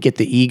so he can get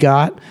the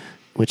EGOT,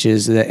 which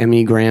is the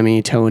Emmy,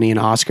 Grammy, Tony, and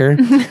Oscar.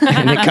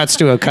 And it cuts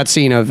to a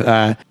cutscene of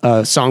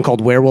a song called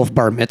Werewolf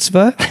Bar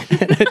Mitzvah.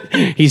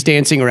 He's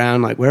dancing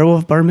around like,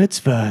 werewolf bar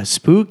mitzvah,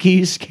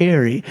 spooky,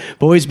 scary,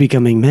 boys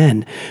becoming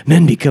men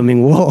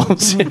becoming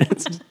wolves.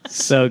 It's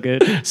So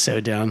good. so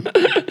dumb.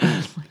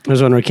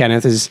 There's one where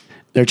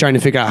they're trying to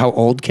figure out how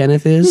old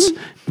Kenneth is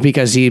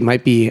because he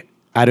might be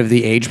out of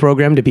the age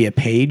program to be a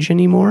page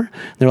anymore.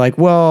 They're like,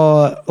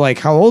 well, like,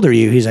 how old are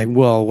you? He's like,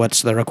 well,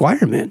 what's the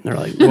requirement? They're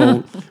like,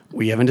 well,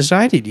 we haven't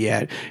decided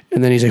yet.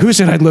 And then he's like, who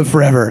said I'd live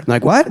forever? I'm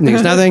like, what? And he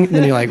goes, nothing. And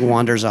then he like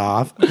wanders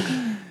off.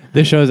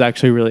 The show is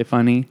actually really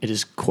funny. It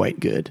is quite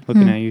good.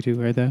 Looking at you two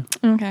right there.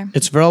 Okay.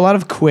 It's for a lot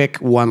of quick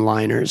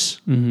one-liners.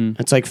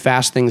 It's like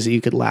fast things that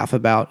you could laugh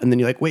about. And then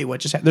you're like, wait,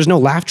 what just happened? There's no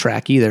laugh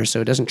track either. So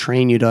it doesn't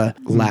train you to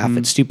laugh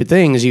at stupid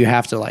things. You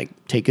have to like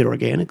take it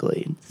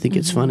organically and think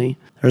it's funny.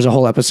 There's a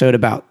whole episode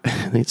about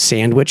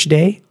Sandwich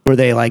Day where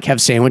they like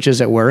have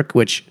sandwiches at work,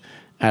 which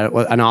at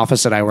an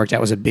office that I worked at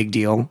was a big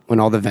deal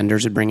when all the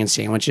vendors would bring in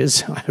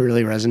sandwiches. I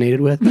really resonated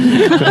with.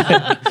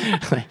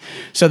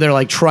 So they're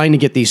like trying to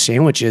get these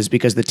sandwiches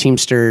because the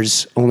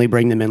Teamsters only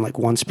bring them in like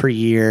once per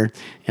year,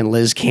 and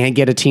Liz can't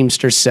get a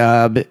Teamster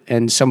sub,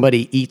 and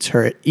somebody eats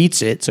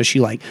it. So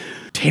she like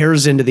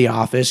tears into the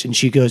office and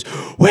she goes,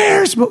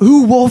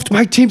 who wolfed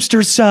my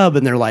Teamster sub?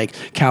 And they're like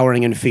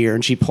cowering in fear,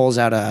 and she pulls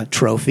out a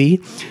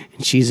trophy.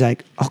 And she's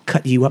like, I'll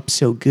cut you up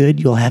so good,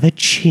 you'll have a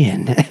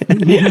chin.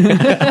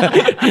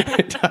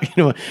 Talking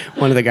to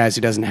one of the guys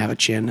who doesn't have a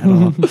chin at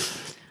all.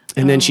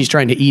 And then she's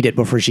trying to eat it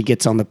before she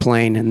gets on the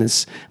plane. And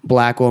this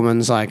black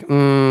woman's like,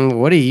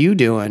 what are you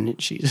doing?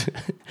 And she's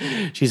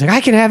like,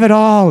 I can have it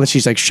all. And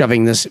she's like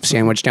shoving this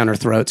sandwich down her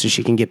throat so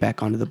she can get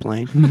back onto the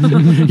plane.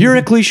 You're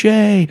a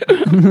cliche.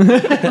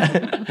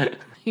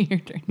 Your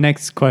turn.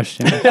 Next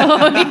question.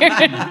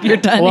 You're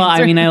done. Well,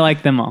 I mean, I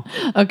like them all.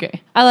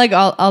 Okay. I like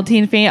all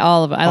Tina Fey,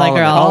 all of it. I like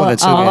her all all. of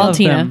it's so all, good. all All of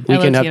Tina. them. I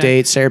Weekend love Tina.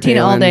 update, Sarah Palin.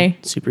 Tina all day.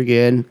 Super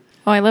good.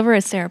 Oh, I love her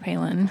as Sarah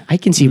Palin. I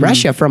can see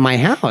Russia from my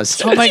house.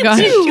 Oh my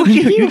gosh.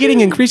 You're getting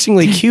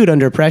increasingly cute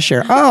under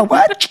pressure. Oh,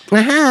 what?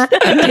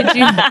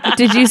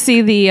 Did you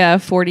see the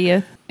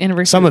 40th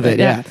anniversary? Some of it,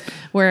 yeah.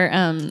 Where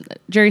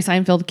Jerry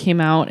Seinfeld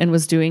came out and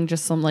was doing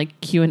just some like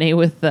Q&A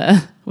with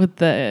the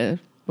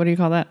what do you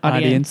call that?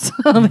 Audience.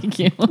 Oh, thank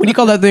you. What do you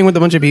call that thing with a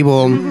bunch of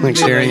people like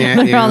staring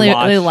at you? Probably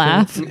watch. they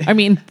laugh. I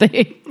mean,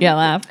 they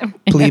laugh. and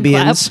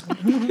Plebeians,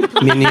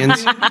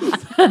 minions,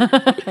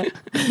 the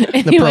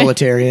Anyway.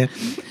 proletariat.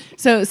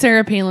 So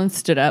Sarah Palin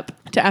stood up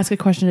to ask a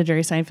question to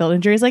Jerry Seinfeld,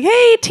 and Jerry's like,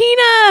 "Hey,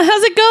 Tina,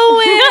 how's it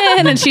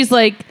going?" And she's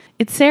like,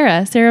 "It's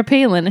Sarah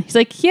Palin." And he's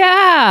like,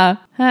 "Yeah,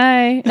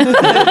 hi."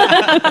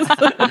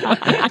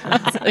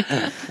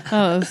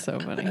 Oh, that's so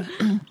funny.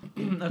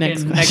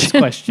 Next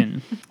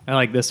question. I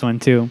like this one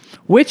too.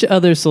 Which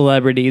other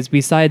celebrities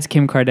besides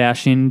Kim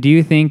Kardashian do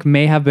you think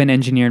may have been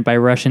engineered by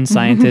Russian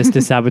scientists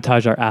to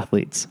sabotage our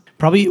athletes?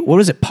 Probably, what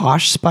was it,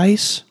 Posh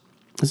Spice?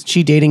 Isn't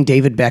she dating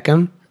David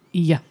Beckham?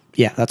 Yeah,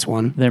 Yeah, that's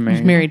one. They're he's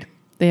married. married.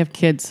 They have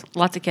kids.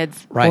 Lots of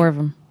kids. Right. 4 of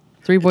them.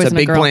 3 boys It's a and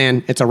a big girl.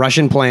 plan. It's a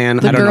Russian plan.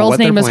 The I don't know girl's what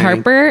they're name is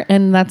planning. Harper,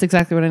 and that's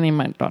exactly what I named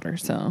my daughter.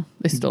 So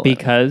they stole it.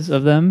 Because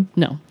of them?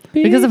 No.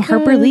 Because of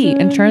Harper Lee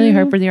and Charlie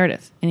Harper, the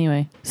artist.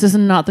 Anyway, this is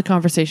not the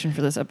conversation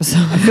for this episode.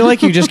 I feel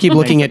like you just keep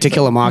looking at To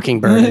Kill a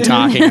Mockingbird and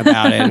talking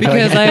about it.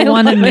 Because I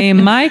want to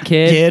name my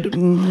kid Kid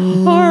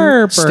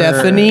Harper.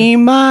 Stephanie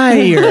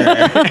Meyer.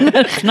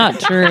 It's not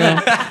true.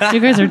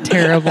 You guys are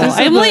terrible.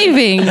 I'm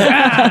leaving.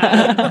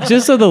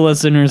 Just so the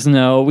listeners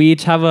know, we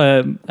each have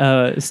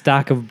a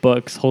stack of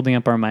books holding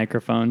up our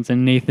microphones,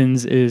 and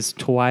Nathan's is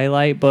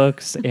Twilight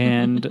books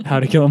and How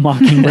to Kill a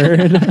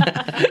Mockingbird.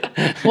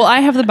 Well,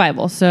 I have the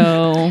Bible,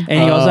 so.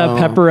 And you also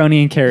have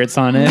pepperoni and carrots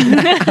on it.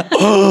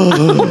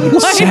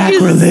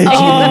 Sacrilegious.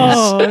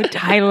 Oh,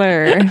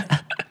 Tyler.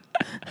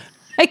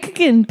 I could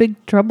get in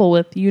big trouble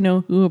with you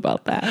know who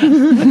about that.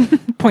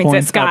 Points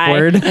at Sky.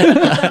 upward.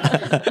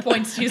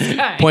 Points to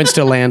Sky. Points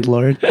to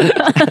landlord.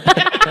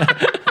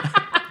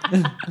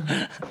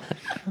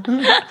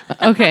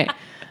 Okay.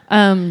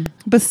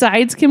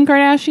 Besides Kim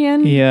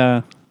Kardashian,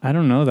 Yeah. I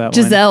don't know that one.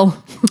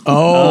 Giselle.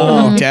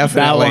 Oh, That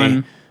definitely.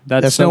 one.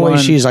 That's the no way one.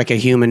 she's like a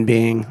human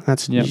being. Yep.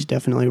 She's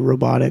definitely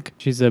robotic.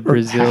 She's a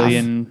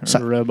Brazilian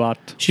half.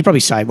 robot. She's probably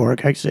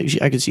cyborg.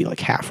 I could see like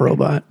half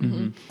robot.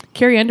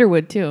 Carrie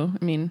Underwood too.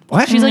 I mean,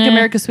 What? she's like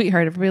America's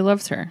sweetheart. Everybody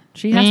loves her.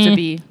 She has to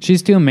be.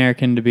 She's too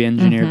American to be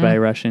engineered by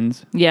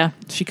Russians. Yeah.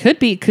 She could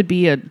be. Could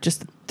be a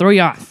just throw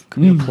you off.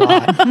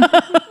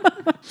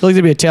 I feel like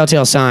there'd be a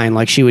telltale sign,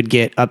 like she would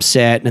get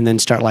upset and then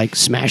start like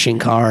smashing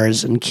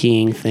cars and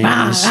keying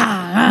things.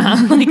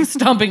 Like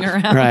stomping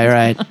around.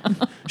 Right.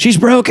 She's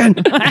broken.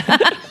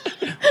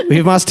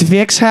 We must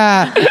fix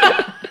her.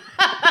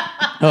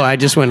 Oh, I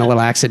just went a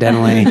little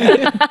accidentally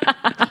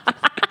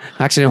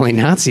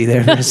Nazi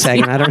there for a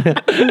second. I don't know. A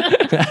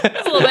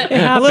little bit.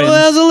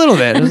 That was a little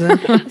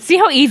bit. See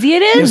how easy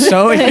it is?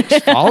 So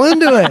just fall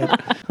into it.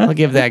 I'll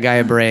give that guy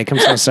a break. I'm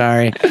so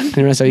sorry. I didn't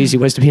realize how easy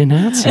it was to be a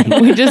Nazi.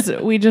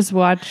 we just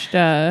watched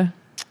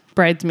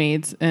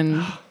Bridesmaids,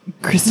 and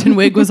Kristen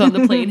Wiig was on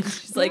the plane.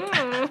 She's like,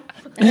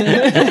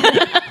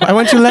 Why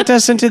won't you let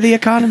us into the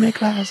economy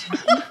class?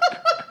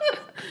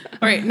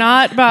 all right,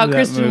 not about That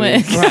Kristen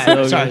movie. Wiig.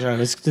 Right. Sorry.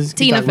 Let's keep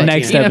Tina talking Fey. about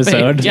Next Tina.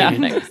 episode. Yeah,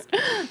 next.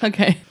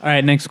 Okay. All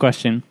right, next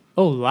question.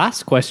 Oh,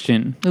 last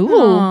question. Ooh.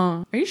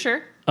 Are you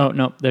sure? Oh,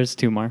 no, there's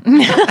 2 more.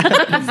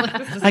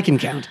 I can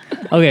count.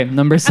 Okay,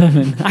 number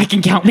 7. I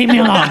can count. Leave me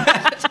alone.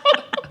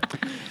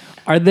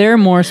 Are there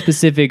more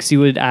specifics you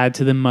would add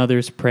to the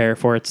mother's prayer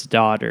for its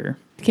daughter?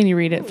 Can you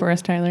read it for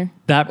us, Tyler?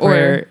 That Or-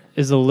 prayer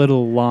is a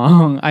little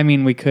long. I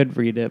mean, we could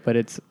read it, but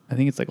I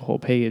think it's like a whole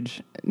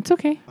page. It's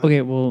okay.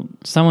 Okay, well,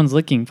 someone's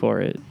looking for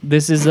it.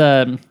 This is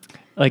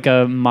like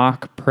a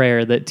mock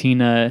prayer that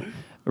Tina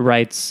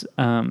writes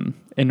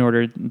in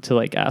order to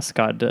like ask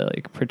God to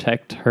like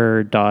protect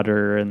her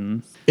daughter.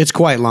 And It's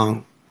quite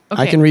long.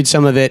 I Okay. can read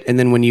some of it, and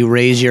then when you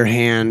raise your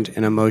hand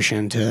in a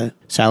motion to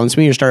silence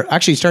me, or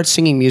start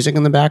singing music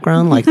in the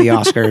background, like the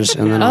Oscars,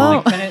 and then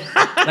I'll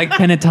like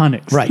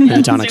pentatonics. right,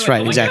 pentatonics,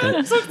 right,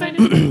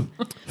 exactly.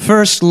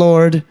 First,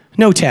 Lord,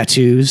 no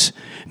tattoos.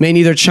 May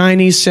neither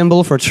Chinese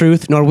symbol for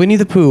truth nor Winnie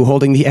the Pooh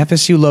holding the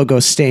FSU logo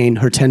stain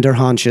her tender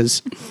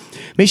haunches.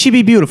 May she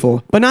be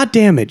beautiful, but not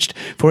damaged,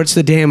 for it's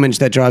the damage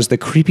that draws the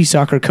creepy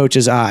soccer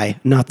coach's eye,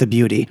 not the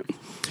beauty.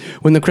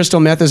 When the crystal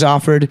meth is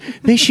offered,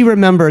 may she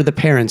remember the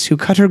parents who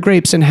cut her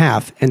grapes in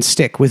half and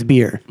stick with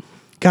beer.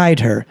 Guide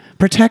her,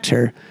 protect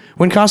her.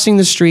 When crossing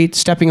the street,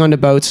 stepping onto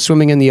boats,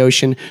 swimming in the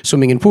ocean,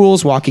 swimming in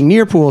pools, walking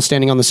near pools,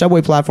 standing on the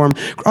subway platform,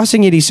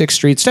 crossing 86th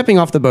Street, stepping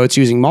off the boats,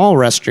 using mall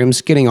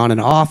restrooms, getting on and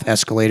off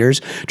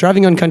escalators,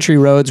 driving on country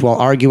roads while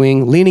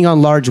arguing, leaning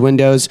on large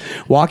windows,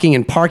 walking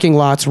in parking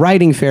lots,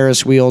 riding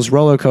Ferris wheels,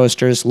 roller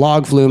coasters,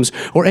 log flumes,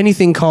 or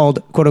anything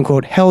called, quote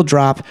unquote, Hell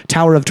Drop,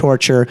 Tower of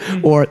Torture,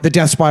 or the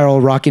Death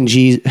Spiral Rockin'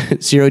 G,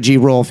 Zero G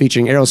Roll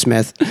featuring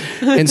Aerosmith,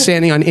 and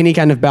standing on any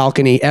kind of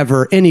balcony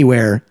ever,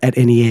 anywhere, at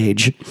any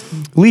age.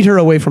 Lead her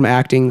away from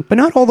acting, but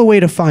not all the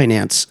way to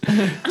finance.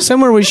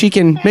 Somewhere where she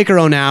can make her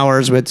own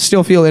hours, but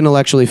still feel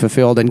intellectually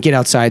fulfilled and get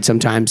outside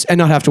sometimes and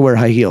not have to wear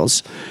high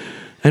heels.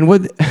 And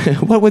what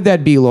would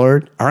that be,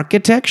 Lord?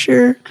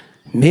 Architecture?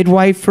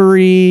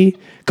 Midwifery?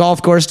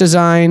 Golf course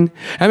design?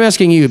 I'm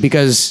asking you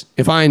because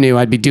if I knew,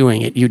 I'd be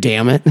doing it, you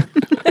damn it.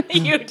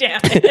 You damn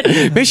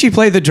it. May she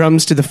play the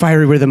drums to the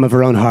fiery rhythm of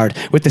her own heart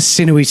with the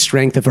sinewy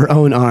strength of her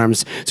own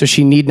arms, so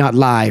she need not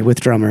lie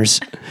with drummers.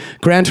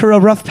 Grant her a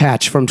rough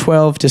patch from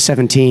 12 to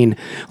 17.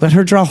 Let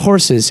her draw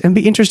horses and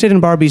be interested in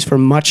Barbies for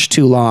much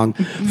too long.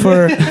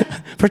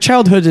 For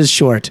childhood is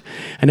short,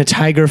 and a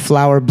tiger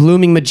flower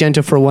blooming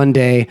magenta for one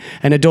day,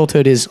 and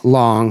adulthood is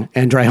long,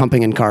 and dry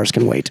humping in cars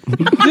can wait.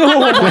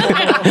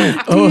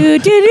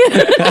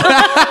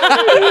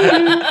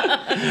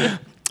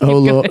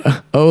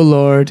 Oh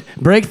Lord,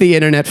 break the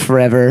internet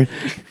forever,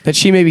 that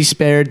she may be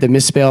spared the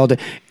misspelled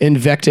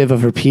invective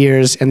of her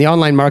peers and the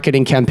online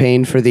marketing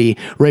campaign for the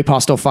Ray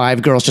Postel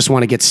 5 girls just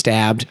want to get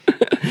stabbed.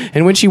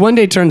 And when she one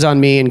day turns on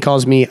me and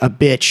calls me a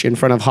bitch in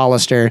front of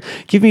Hollister,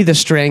 give me the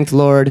strength,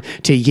 Lord,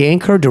 to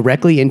yank her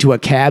directly into a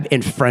cab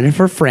in front of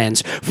her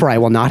friends, for I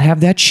will not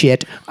have that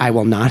shit. I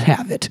will not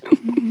have it.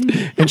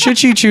 And should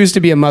she choose to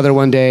be a mother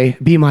one day,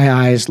 be my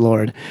eyes,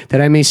 Lord,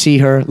 that I may see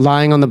her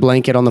lying on the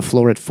blanket on the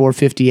floor at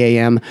 4:50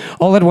 a.m.,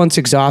 all at once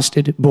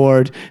exhausted,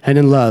 bored, and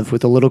in love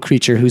with a little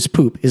creature whose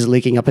poop is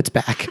leaking up its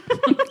back.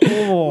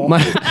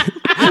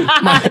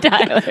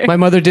 My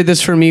mother did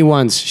this for me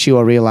once, she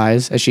will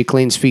realize, as she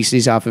cleans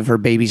feces off of her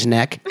baby's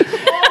neck.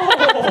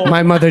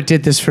 My mother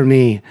did this for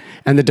me,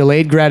 and the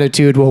delayed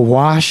gratitude will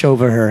wash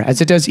over her,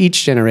 as it does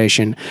each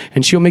generation,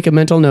 and she'll make a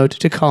mental note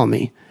to call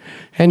me.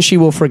 And she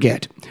will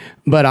forget.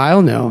 But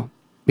I'll know,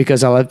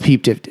 because I'll have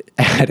peeped at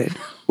it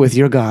with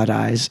your God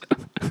eyes.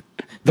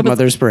 The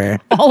mother's prayer.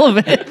 All of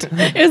it.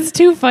 It's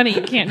too funny.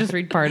 You can't just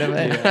read part of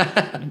it.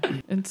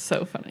 It's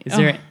so funny.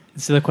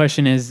 So the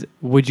question is,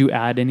 would you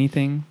add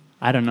anything?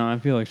 I don't know. I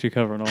feel like she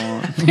covered a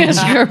lot. It's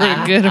covered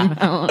a good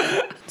amount.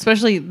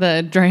 Especially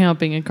the dry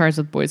humping in cars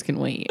with boys can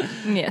wait.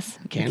 Yes.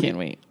 Can't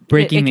wait.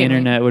 Breaking It the can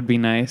internet would be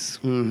nice.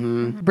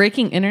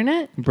 Breaking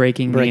internet?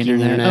 Breaking the Breaking the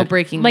internet. internet. Oh,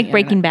 breaking. Like the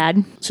Breaking internet.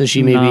 Bad. So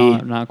she may No,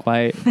 be... not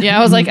quite. Yeah,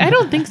 I was like, I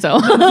don't think so.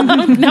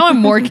 Now I'm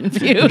more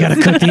confused. Gotta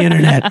cook the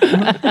internet.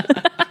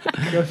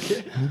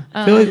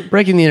 I feel like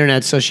breaking the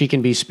internet so she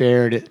can be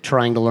spared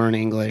trying to learn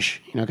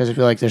English, because I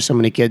feel like there's so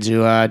many kids who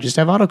just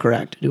have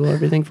autocorrect, do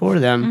everything for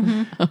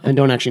them, and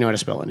don't actually know how to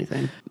spell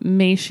anything.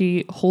 May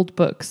she hold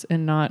books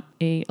and not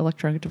a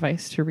electronic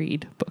device to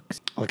read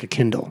books. Like a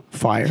Kindle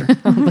Fire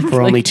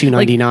for only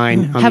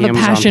 $2.99 on Have the a Amazon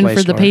passion Play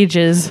for the Store.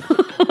 pages.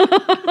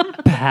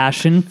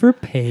 Passion for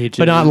pages.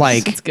 But not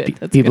like That's good.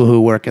 That's people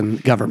who work in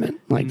government,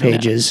 like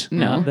Pages.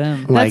 Not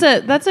them. Like-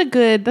 That's a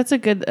good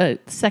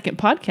second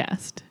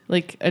podcast.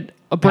 Like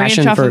a branch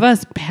Passion off for- of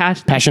us.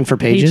 Passion for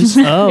Pages?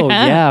 Oh,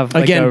 yeah.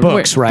 like Again, a-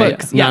 books, right?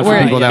 books. Not Yeah, for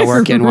we're- people that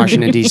work in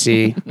Washington,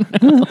 D.C.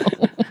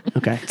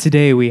 Okay.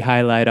 Today we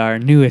highlight our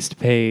newest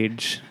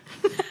page.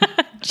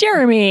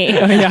 Jeremy.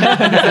 Oh,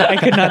 yeah. I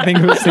could not think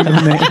of a single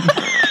name.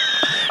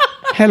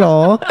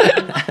 Hello.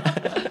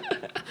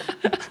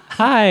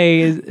 Hi,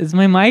 is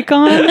my mic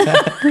on?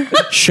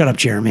 Shut up,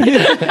 Jeremy.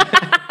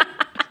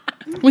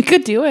 We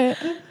could do it.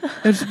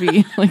 It should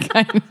be like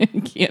I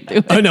can't do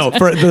it. Oh, no,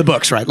 for the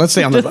books, right? Let's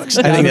stay on the books.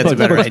 I think that's a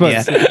better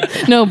idea.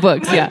 No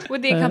books. Yeah.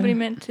 Would the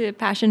accompaniment to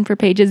Passion for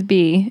Pages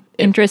be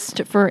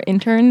interest for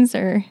interns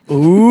or?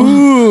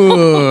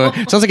 Ooh.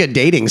 Sounds like a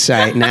dating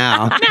site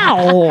now.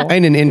 No.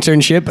 I'm in an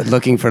internship, but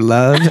looking for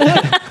love.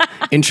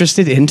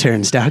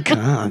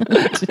 Interestedinterns.com.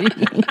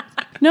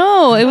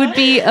 No, it would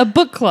be a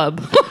book club.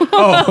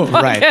 Oh,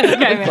 right.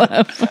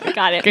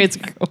 Got it. It's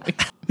growing.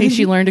 Hey,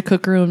 she learned to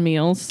cook her own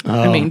meals.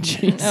 I Oh. mean,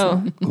 jeez.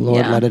 Oh,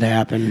 Lord, yeah. let it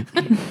happen.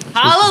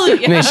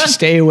 Hallelujah. May she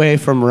stay away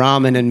from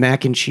ramen and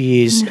mac and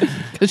cheese.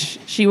 Because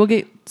she will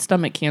get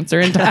stomach cancer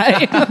and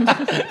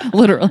die.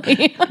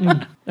 Literally.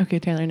 Okay,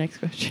 Tyler, next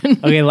question.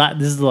 Okay,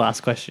 this is the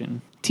last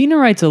question. Tina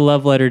writes a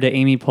love letter to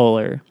Amy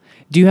Poehler.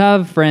 Do you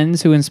have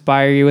friends who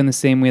inspire you in the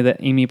same way that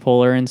Amy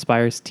Poehler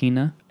inspires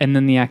Tina? And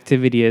then the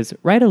activity is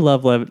write a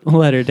love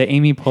letter to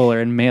Amy Poehler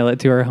and mail it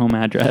to her home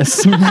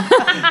address.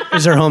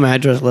 Is her home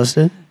address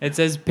listed? It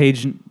says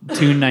page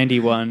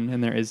 291,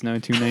 and there is no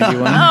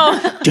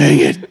 291. Dang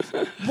it.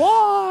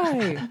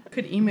 Why?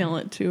 Could email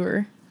it to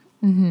her.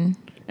 Mm-hmm.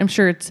 I'm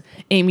sure it's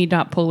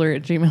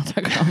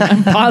amy.poehler@gmail.com.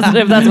 I'm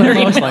positive that's what her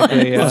Most email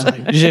likely, yeah.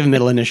 Just have a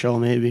middle initial,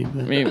 maybe.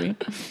 But. Maybe.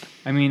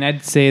 I mean,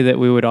 I'd say that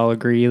we would all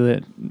agree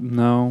that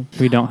no,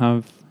 we don't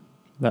have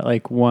that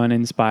like one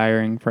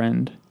inspiring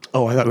friend.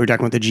 Oh, I thought we were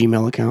talking about the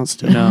Gmail account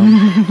still.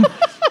 No.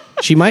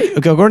 She might,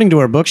 according to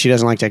her book, she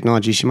doesn't like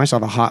technology. She might still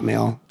have a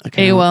Hotmail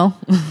account.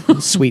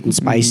 AOL. Sweet and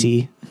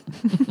spicy.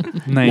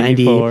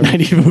 94.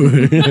 94.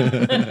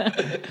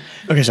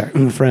 Okay,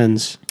 sorry.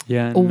 Friends.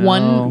 Yeah.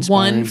 One no.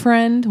 Inspiring.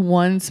 friend,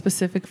 one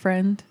specific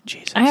friend.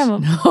 Jesus. I have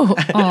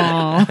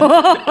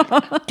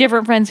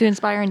different friends who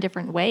inspire in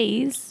different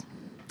ways.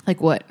 Like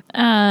what?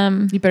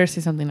 You better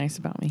say something nice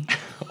about me.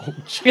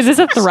 Is this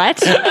a threat?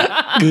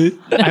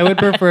 I would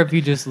prefer if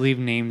you just leave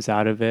names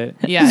out of it.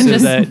 Yeah, So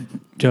just- that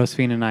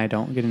Josephine and I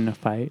don't get in a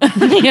fight.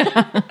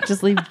 Yeah.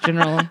 Just leave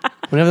general.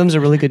 One of them's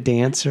a really good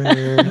dancer. One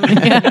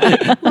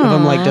of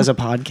them like does a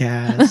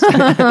podcast.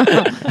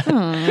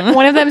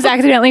 One of them's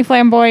accidentally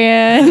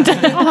flamboyant.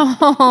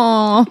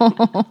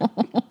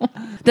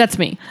 That's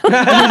me. Still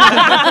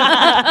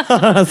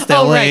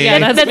right, yeah,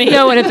 late. that's me.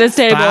 No one at this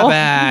table.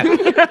 Stop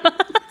it.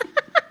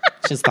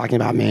 Just talking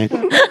about me.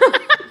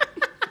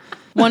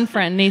 One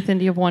friend. Nathan,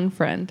 do you have one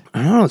friend?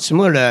 I don't know. It's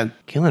similar to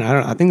Kaylin.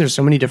 I think there's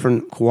so many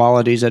different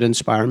qualities that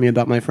inspire me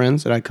about my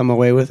friends that I come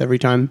away with every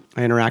time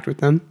I interact with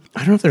them. I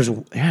don't know if there's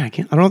I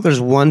don't know if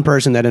there's one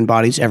person that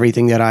embodies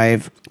everything that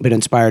I've been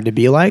inspired to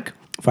be like.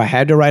 If I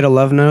had to write a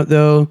love note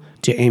though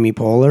to Amy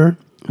Poehler,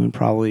 it would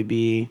probably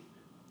be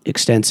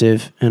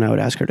extensive, and I would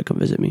ask her to come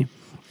visit me.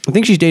 I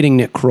think she's dating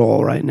Nick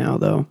Kroll right now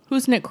though.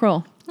 Who's Nick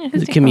Kroll?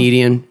 He's a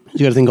comedian.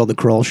 He's got a thing called The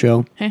Kroll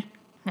Show. Hey.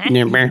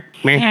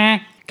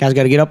 Guys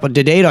got to get up to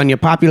date on your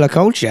popular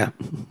culture.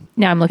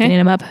 Now I'm looking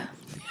him up.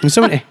 And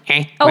someone,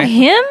 Oh,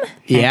 him?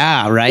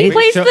 yeah, right? He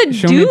plays show the me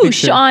a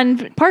douche picture.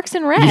 on Parks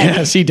and Rec.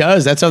 Yes, he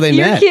does. That's how they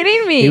You're met.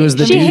 kidding me. He was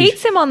the she douche.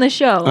 hates him on the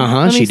show. Uh-huh,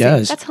 Let me she see.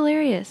 does. That's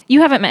hilarious.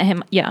 You haven't met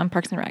him yet on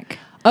Parks and Rec.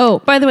 Oh,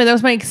 by the way, that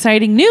was my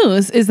exciting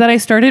news is that I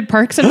started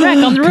Parks and Rec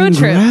on the road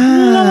trip.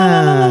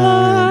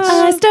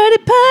 I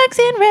started Parks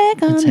and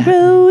Rec on the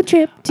road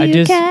trip I to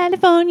just-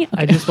 California.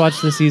 I just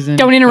watched the season.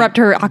 Don't interrupt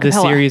her a The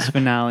cappella. series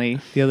finale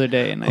the other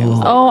day, and I was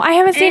like, Oh, I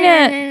haven't seen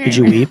it. Did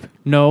you weep?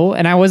 no,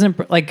 and I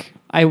wasn't like,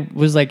 I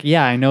was like,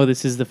 yeah, I know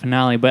this is the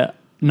finale, but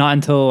not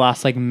until the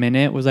last like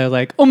minute was I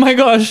like, oh my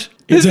gosh,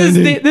 It's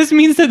ending. this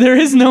means that there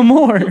is no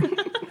more.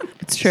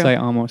 It's true. So I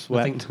almost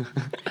wept.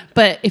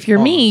 But if you're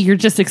me, you're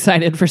just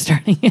excited for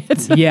starting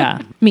it. Yeah.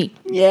 Me.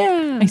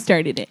 Yeah. I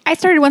started it. I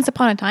started Once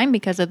Upon a Time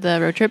because of the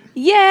road trip.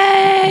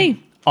 Yay!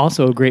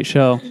 Also a great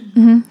show.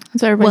 That's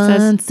what everybody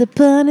says. Once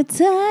upon a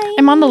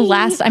time.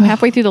 I'm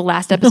halfway through the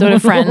last episode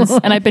of Friends,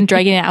 and I've been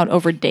dragging it out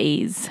over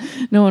days.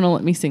 No one will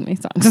let me sing my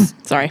songs.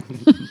 Sorry.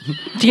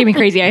 She gave me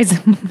crazy eyes.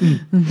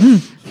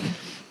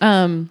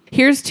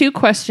 Here's 2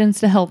 questions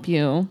to help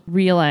you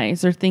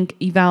realize or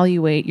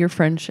evaluate your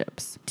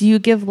friendships. Do you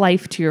give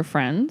life to your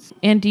friends?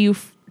 And do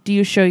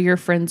you show your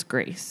friends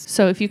grace?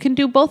 So if you can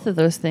do both of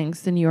those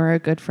things, then you are a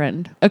good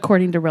friend,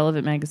 according to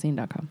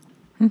relevantmagazine.com.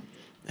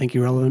 Thank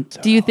you, Relevant.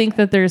 Do you think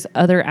that there's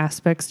other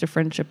aspects to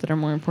friendship that are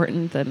more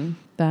important than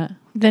that?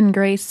 Then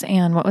Grace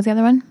and what was the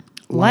other one?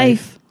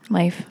 Life.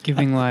 Life.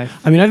 Giving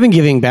life. I mean, I've been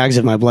giving bags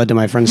of my blood to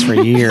my friends for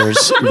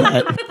years,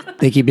 but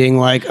they keep being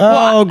like,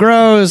 oh,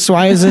 gross.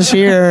 Why is this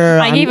here?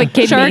 I gave a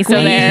kidney, Shark so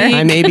Week. there.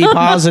 I'm AB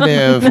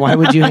positive. Why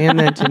would you hand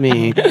that to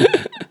me?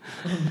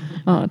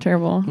 Oh,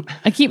 terrible.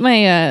 I keep my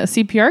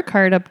CPR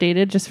card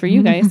updated just for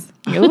you guys.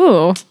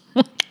 Ooh.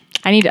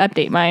 I need to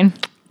update mine.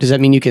 Does that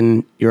mean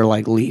you're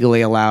like legally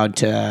allowed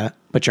to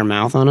put your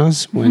mouth on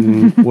us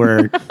when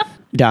we're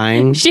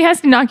dying? She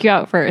has to knock you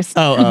out first.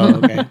 Oh,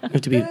 okay. You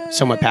have to be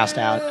somewhat passed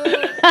out.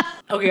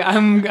 Okay,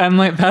 I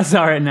might pass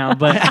out right now,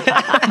 but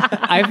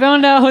I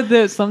found out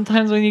that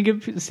sometimes when you give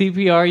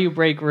CPR, you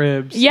break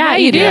ribs. Yeah,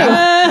 you do.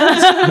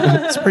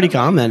 It's pretty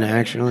common,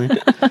 actually,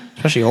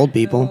 especially old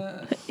people.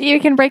 You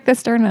can break the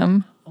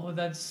sternum. Oh,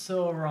 that's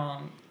so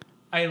wrong.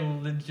 I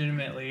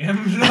legitimately am.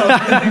 I'm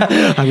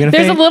gonna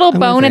There's a faint. little I'm gonna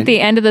bone at faint.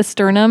 the end of the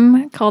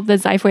sternum called the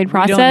xiphoid We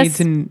process.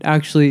 don't need to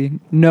actually.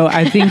 No,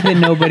 I think that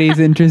nobody's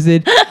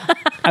interested.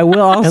 I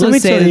will also let me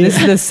say tell that you- this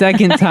is the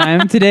second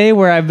time today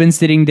where I've been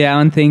sitting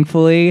down,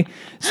 thankfully,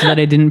 so that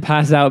I didn't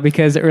pass out.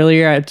 Because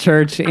earlier at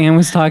church, Anne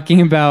was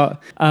talking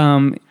about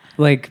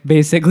like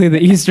basically the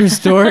Easter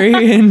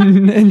story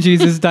and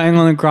Jesus dying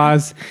on the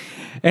cross.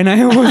 and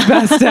I almost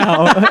passed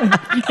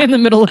out. In the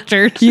middle of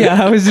church.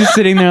 Yeah, I was just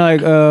sitting there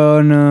like,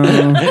 oh no.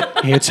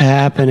 It's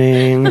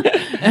happening.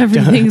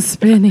 Everything's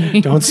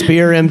spinning. Don't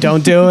spear him.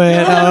 Don't do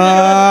it.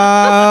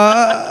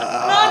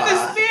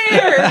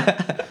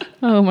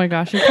 Oh my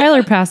gosh. If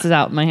Tyler passes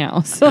out in my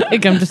house,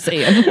 like I'm just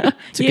saying.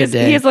 It's a good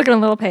day. He is looking a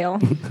little pale.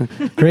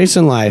 Grace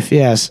in life,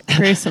 yes.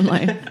 Grace in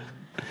life.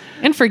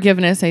 And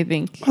forgiveness, I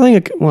think. I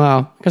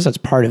guess that's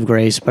part of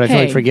grace, but I feel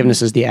like Hey.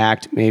 forgiveness is the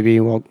act, maybe.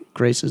 Well,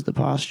 grace is the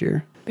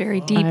posture.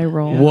 Very deep. I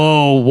roll.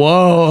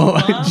 Whoa.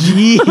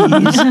 Jeez.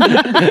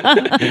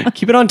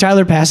 Keep it on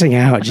Tyler passing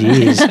out.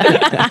 Jeez.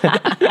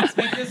 Let's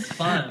make this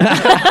fun.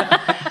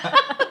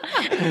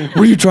 What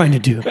are you trying to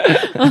do?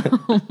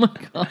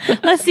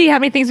 Let's see how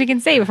many things we can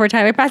say before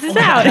Tyler passes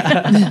out.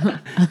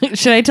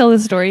 Should I tell the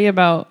story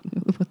about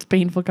what's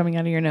painful coming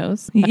out of your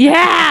nose?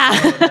 Yeah.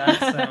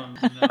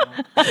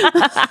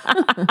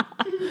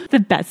 The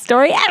best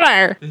story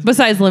ever.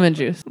 Besides lemon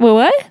juice. Well,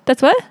 what?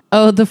 That's what?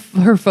 Oh,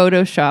 her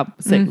Photoshop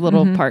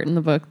little part in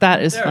the book.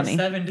 That is funny.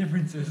 7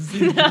 differences.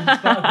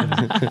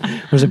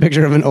 There's a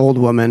picture of an old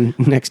woman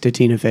next to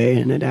Tina Fey,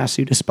 and it asks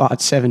you to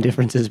spot 7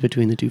 differences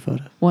between the 2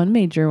 photos. One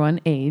major one,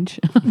 age.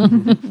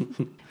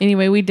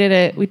 Anyway, we did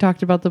it. We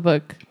talked about the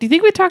book. Do you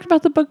think we talked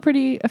about the book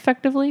pretty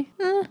effectively?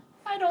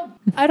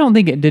 I don't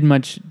think it did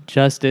much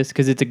justice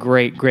because it's a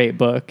great, great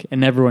book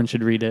and everyone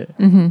should read it.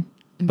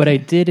 But I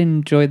did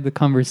enjoy the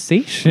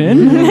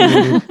conversation.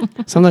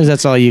 Sometimes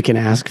that's all you can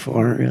ask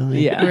for, really.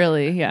 Yeah.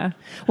 Really, yeah.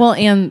 Well,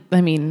 and I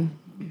mean,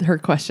 her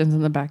questions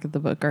in the back of the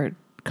book are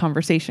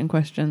conversation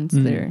questions.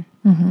 There,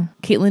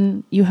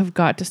 Caitlin, you have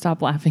got to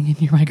stop laughing in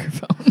your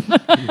microphone.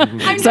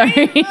 I'm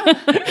sorry.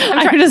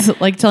 I'm just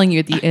like telling you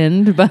at the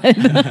end, but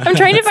I'm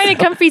trying to find a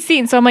comfy seat,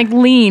 and so I'm like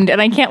leaned, and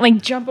I can't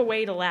like jump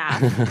away to laugh.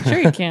 sure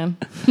you can.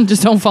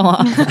 Just don't fall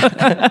off.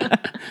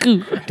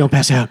 Don't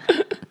pass out.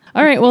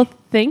 All right. Well,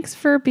 thanks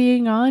for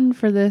being on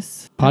for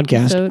this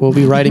Podcast. episode. We'll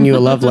be writing you a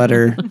love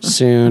letter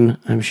soon,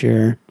 I'm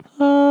sure.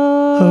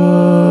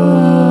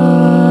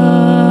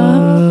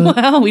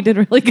 Wow, we did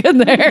really good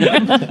there.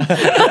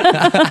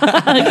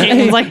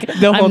 Caitlin's like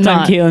The whole I'm time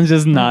not. Caitlin's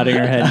just nodding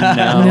her head.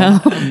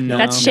 No.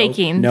 That's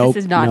shaking. Nope.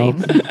 This is nodding.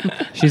 Nope.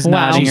 She's Wow.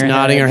 nodding She's her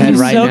nodding head. her head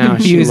It's right so now.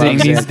 She confusing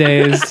loves these it.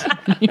 days.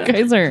 You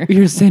guys are.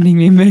 You're sending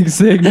me mixed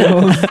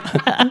signals.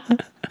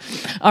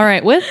 All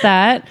right. With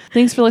that,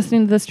 thanks for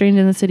listening to the Strange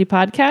in the City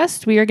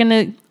podcast. We are going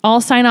to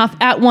all sign off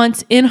at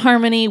once in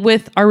harmony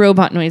with our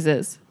robot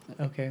noises.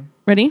 Okay.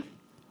 Ready?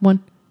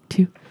 1,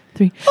 2,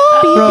 3. Beep, beep,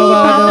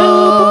 bop,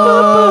 boop,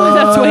 boop, boop.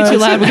 That's way too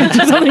loud. We got to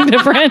do something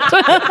different. Beep,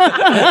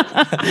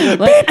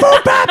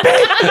 boop, bop,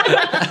 beep.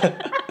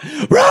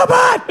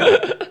 Robot!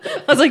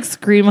 I was like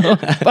screamo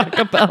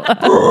acapella.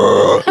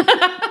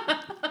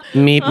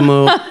 Meep,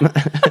 moop.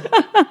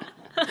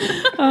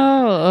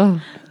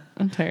 Oh,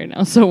 I'm tired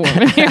now. It's so warm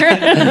in here.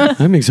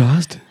 I'm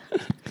exhausted.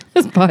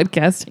 This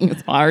podcasting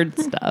is hard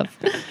stuff.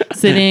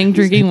 Sitting,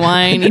 drinking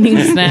wine, eating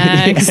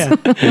snacks,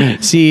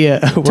 See,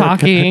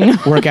 talking.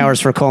 work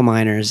hours for coal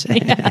miners.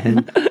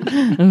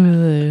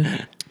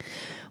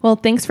 Well,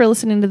 thanks for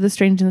listening to the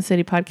Strange in the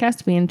City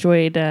podcast. We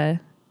enjoyed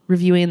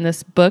reviewing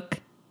this book.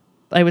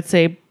 I would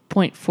say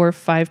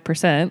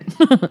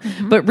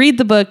 0.45%. But read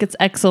the book. It's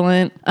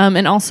excellent.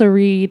 And also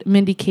read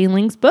Mindy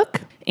Kaling's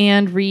book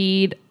and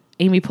read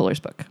Amy Poehler's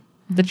book.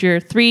 That's your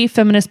 3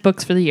 feminist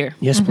books for the year.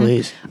 Yes,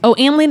 please. Oh,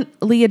 and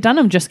Leah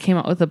Dunham just came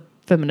out with a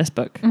feminist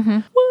book.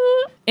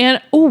 What?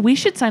 And we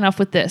should sign off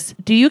with this.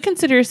 Do you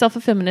consider yourself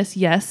a feminist?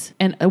 Yes.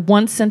 And a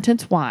 1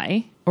 sentence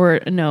why, or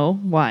no,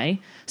 why.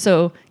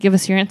 So give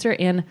us your answer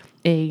and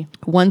a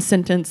 1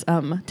 sentence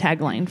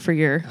tagline for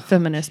your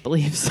feminist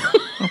beliefs.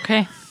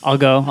 Okay. I'll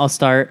go. I'll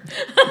start.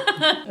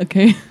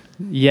 Okay.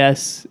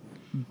 Yes,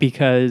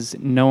 because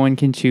no one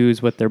can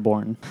choose what they're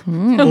born.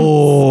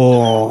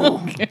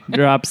 Oh,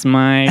 Drops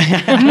my.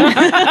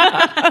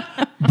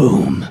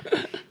 boom.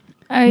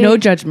 No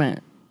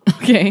judgment.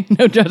 Okay.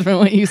 No judgment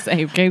what you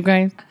say. Okay,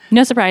 guys?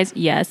 No surprise.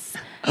 Yes.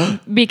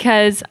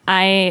 Because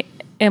I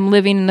am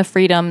living in the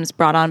freedoms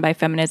brought on by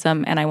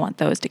feminism, and I want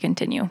those to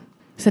continue.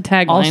 It's a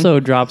tagline. Also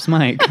drops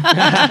Mike.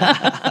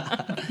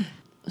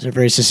 Those are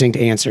very succinct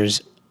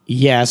answers.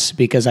 Yes,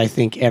 because I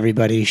think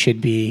everybody should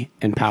be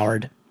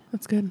empowered.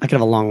 That's good. I could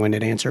have a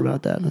long-winded answer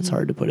about that. That's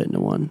hard to put it into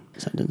 1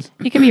 sentence.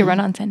 You can be a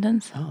run-on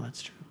sentence. Oh,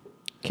 that's true.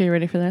 Okay, you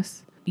ready for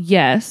this?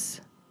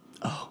 Yes.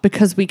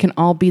 Because we can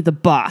all be the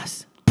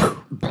boss.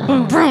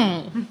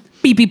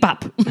 Beep, beep,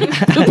 bop.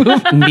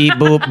 Beep,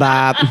 boop,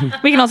 bop.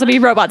 We can also be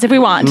robots if we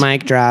want.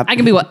 Mic drop. I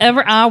can be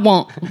whatever I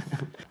want.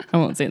 I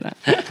won't say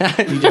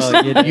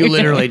that. You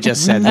literally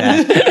just said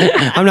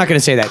that. I'm not going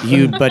to say that.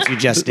 But you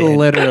just did.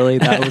 Literally,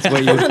 that was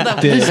what you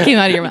It did. just came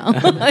out of your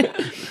mouth.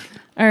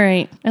 All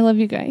right. I love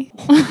you guys.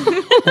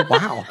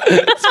 Wow.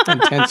 It's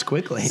intense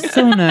quickly.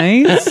 So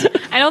nice.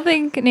 I don't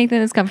think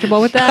Nathan is comfortable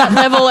with that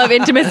level of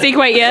intimacy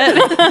quite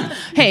yet.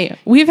 Hey,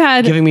 we've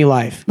had Giving me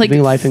life. Like-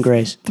 Giving me life and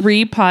grace.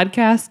 3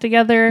 podcasts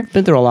together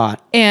Been through a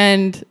lot.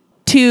 and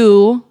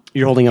 2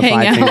 You're holding up Hang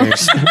 5 out.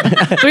 fingers.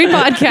 3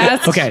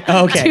 podcasts. Okay.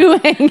 Okay. 2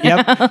 hang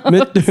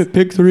Yep.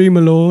 Pick 3,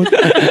 my lord.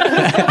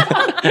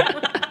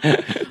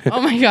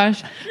 Oh my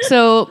gosh.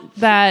 So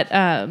that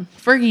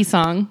Fergie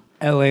song,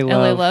 LA Love.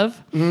 LA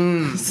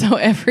Love. So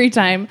every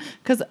time,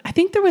 because I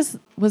think there was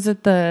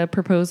it the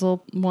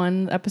proposal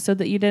one episode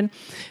that you did?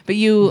 But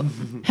you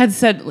had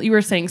said, you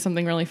were saying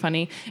something really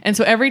funny. And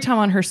so every time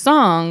on her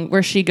song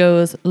where she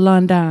goes,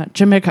 London,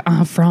 Jamaica,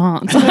 en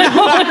France.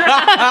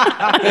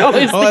 I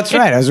always Oh, that's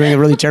right. I was doing a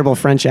really terrible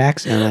French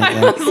accent.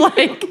 I was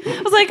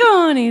like,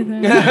 oh,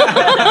 Nathan.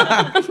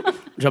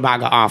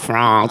 Jamaica en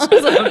France.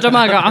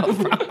 Jamaica, en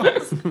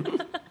France.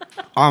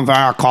 I'm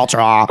very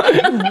cultural.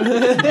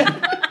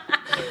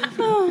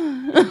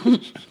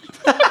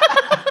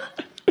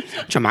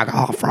 Jamaica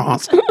en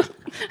France.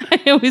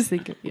 I always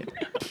think of you.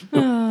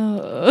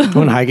 I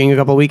went hiking a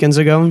couple weekends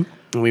ago,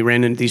 and we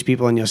ran into these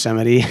people in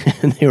Yosemite,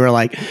 and they were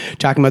like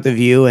talking about the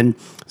view, and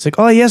it's like,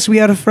 oh yes, we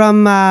are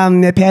from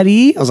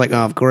Paris. I was like,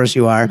 oh, of course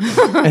you are.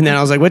 And then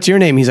I was like, what's your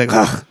name? He's like,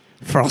 oh,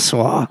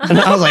 Francois. And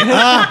I was like,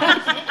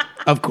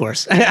 of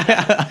course.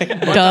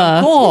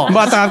 Duh.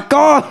 But of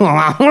course.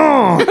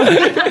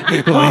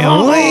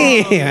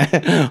 Oui, oui.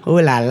 Ooh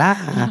la la.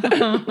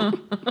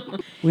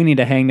 We need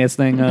to hang this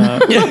thing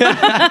up.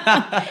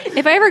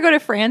 If I ever go to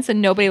France and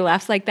nobody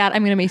laughs like that,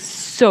 I'm going to be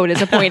so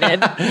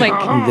disappointed.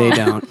 Like, They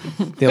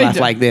don't. They laugh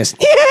don't. like this.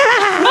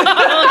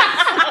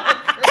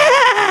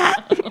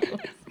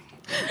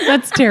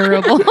 That's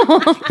terrible.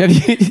 Have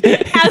you-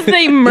 as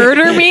they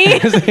murder me.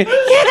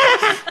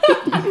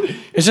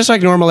 It's just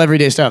like normal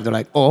everyday stuff. They're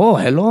like, oh,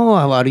 hello,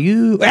 how are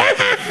you?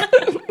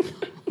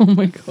 Oh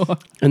my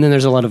God. And then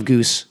there's a lot of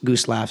goose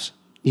laughs.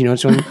 You know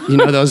which one? You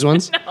know those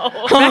ones?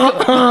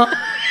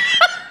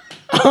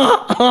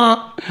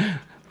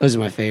 Those are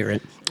my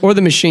favorite. Or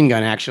the machine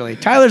gun, actually.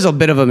 Tyler's a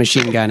bit of a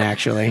machine gun,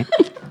 actually.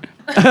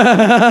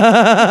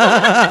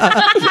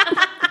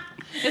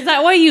 Is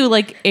that why you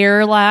like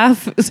air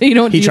laugh? So you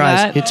don't He do tries.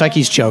 that? It's like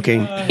he's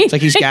choking. It's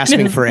like he's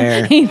gasping for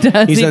air. He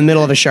does. He's in the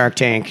middle of a Shark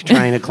Tank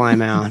trying to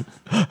climb out.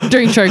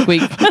 During Shark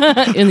Week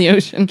in the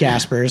ocean.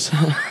 Gaspers.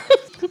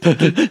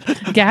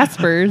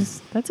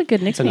 Gaspers. That's a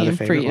good another nickname for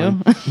favorite you.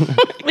 one.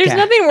 There's Yeah.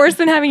 nothing worse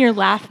than having your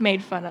laugh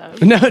made fun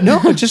of. No,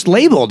 it's just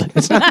labeled.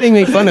 It's not being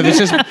made fun of. It's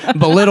just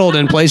belittled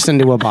and placed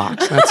into a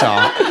box. That's all.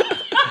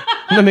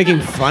 I'm not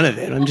making fun of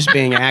it. I'm just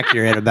being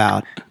accurate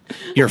about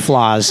your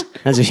flaws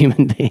as a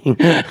human being.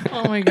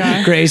 Oh my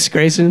God.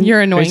 Grayson. You're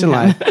annoying Grayson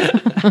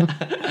him.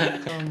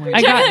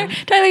 I got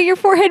Tyler, your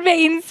forehead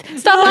veins.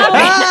 Stop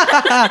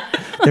laughing.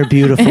 They're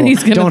beautiful. And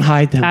he's gonna Don't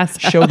hide them. pass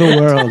out. Show the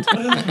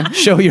world.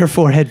 Show your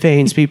forehead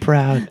veins. Be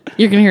proud.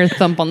 you're gonna hear a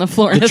thump on the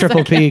floor. in The a triple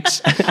second. peaks.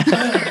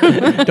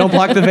 Don't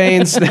block the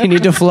veins. They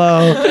need to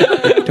flow.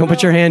 Don't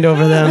put your hand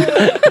over them.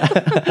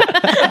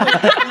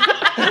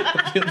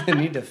 They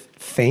need to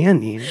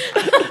fan you.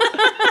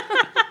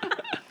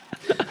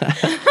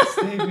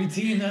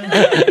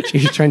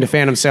 He's trying to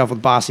fan himself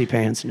with bossy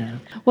pants now.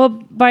 Well,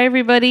 bye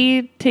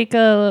everybody. Take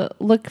a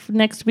look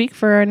next week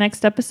for our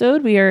next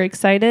episode. We are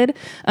excited.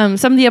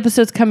 Some of the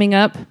episodes coming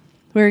up,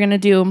 we're gonna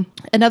do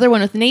another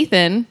one with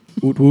Nathan.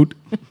 Woot woot.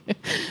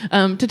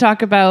 To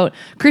talk about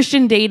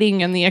Christian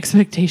dating and the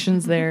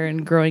expectations there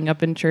and growing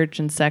up in church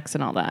and sex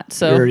and all that.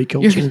 So Purity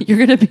culture. you're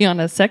going to be on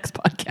a sex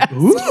podcast.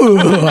 Ooh,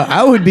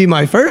 that would be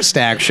my first,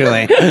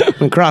 actually.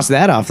 We cross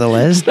that off the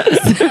list.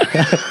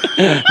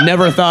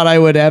 Never thought I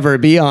would ever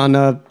be on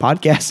a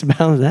podcast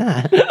about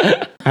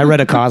that. I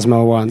read a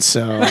Cosmo once,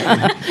 so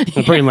I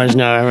pretty much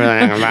know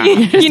everything about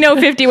it. You know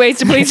 50 ways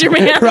to please your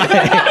man.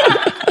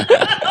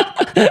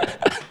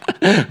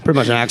 Pretty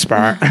much an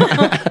expert.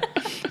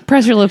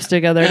 Press your lips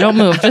together. Don't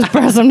move. Just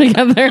press them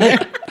together.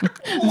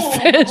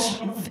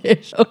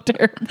 Fish. Oh,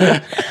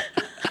 terrible.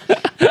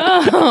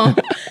 Oh.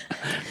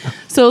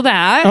 So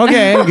that.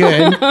 Okay,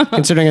 good.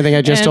 Considering I think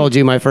I just And- told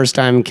you my first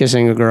time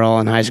kissing a girl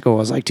in high school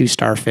was like two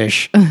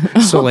starfish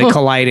slowly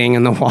colliding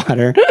in the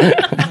water.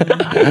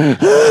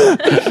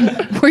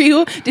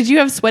 Did you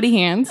have sweaty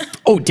hands?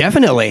 Oh,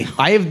 definitely.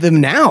 I have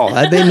them now.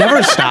 They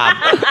never stop.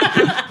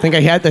 I think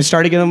I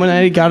started getting them when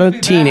I got a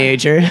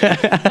teenager.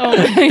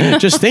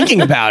 Just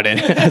thinking about it.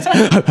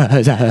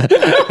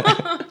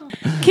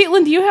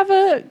 Caitlin, do you have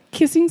a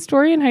kissing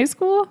story in high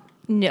school?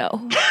 No.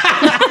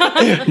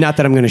 Not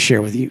that I'm going to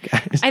share with you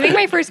guys. I think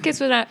my first kiss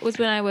was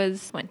when I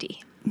was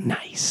 20.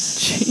 Nice.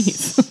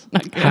 Jeez.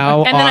 Not good.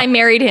 How And then I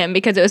married him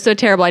because it was so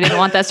terrible. I didn't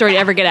want that story to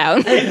ever get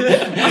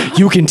out.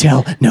 you can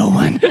tell no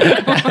one.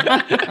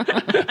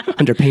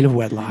 Under pain of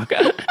wedlock.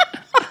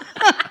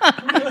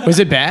 Was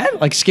it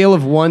bad? Like scale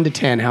of 1 to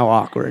 10, how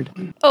awkward?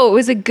 Oh, it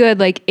was a good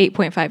like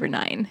 8.5 or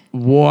 9.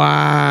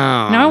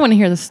 Wow. Now I want to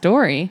hear the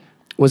story.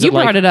 Was You it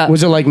like, brought it up.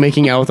 Was it like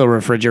making out with a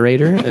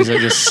refrigerator? Is it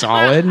just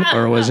solid?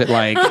 Or was it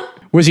like,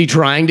 was he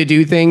trying to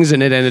do things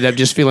and it ended up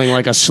just feeling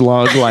like a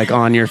slug like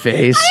on your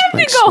face? I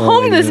have to go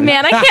home this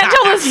man. I can't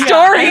tell the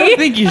story. I don't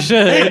think you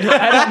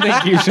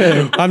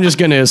should. I'm just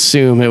going to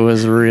assume it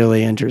was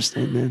really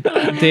interesting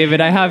then. David,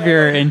 I have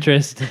your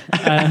interest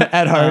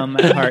At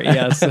heart. at heart,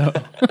 yeah. So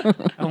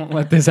I won't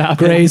let this happen.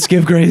 Grace,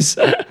 give grace.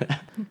 Do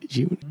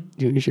you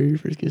want to share your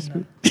first kiss?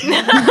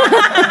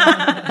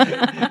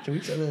 Can we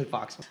go to the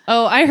Fox?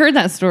 Oh, I heard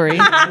that story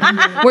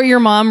where your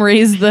mom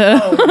raised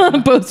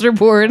the poster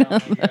board,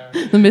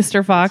 the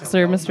Mr. Fox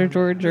or Mr.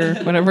 George or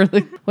whatever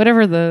the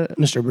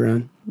Mr.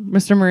 Bruin.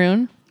 Mr.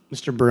 Maroon.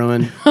 Mr.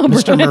 Bruin.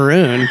 Mr.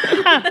 Maroon.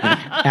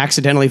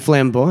 Accidentally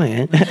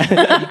flamboyant.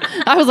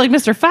 I was like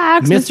Mr.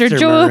 Fox, Mr.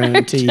 George,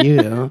 Maroon to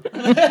you.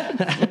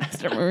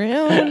 Mr.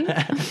 Maroon.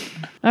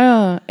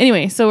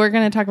 Anyway, so we're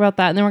going to talk about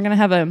that, and then we're going to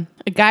have a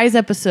guys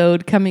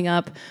episode coming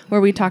up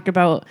where we talk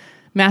about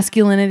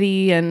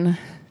masculinity and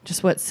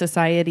just what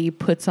society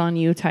puts on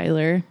you,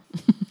 Tyler.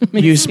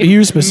 You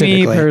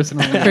specifically.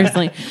 Me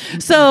personally.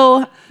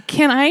 So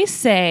can I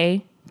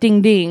say,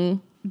 ding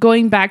ding,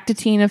 going back to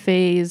Tina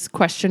Fey's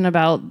question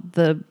about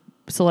the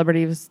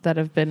celebrities that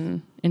have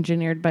been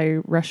engineered by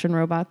Russian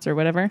robots or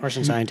whatever.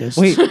 Russian scientists.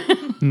 Wait,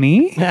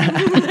 me?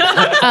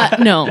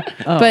 No,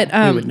 but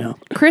you would know.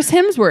 Chris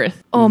Hemsworth.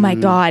 Oh my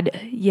God.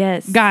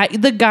 Yes.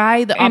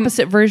 The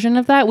opposite version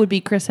of that would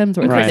be Chris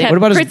Hemsworth. Right. What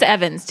about his- Chris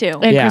Evans too?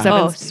 And Yeah. Chris Oh,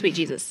 Evans. sweet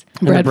Jesus.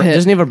 Brad Pitt.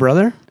 Doesn't he have a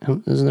brother?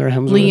 Isn't there a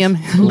Hemsworth?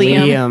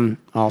 Liam.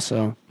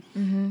 Also.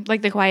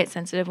 Like the quiet,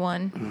 sensitive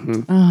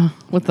one.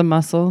 With the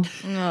muscle.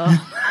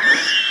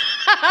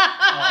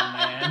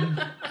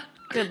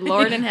 Good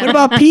Lord in What heaven.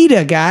 about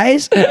PETA,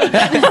 guys?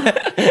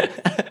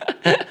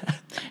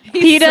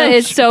 PETA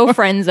is so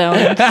friend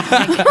zoned.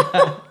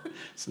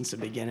 Since the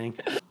beginning.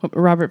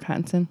 Robert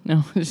Pattinson.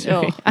 No, just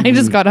joking. Oh. I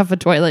just got off a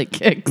Twilight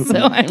kick, so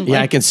I'm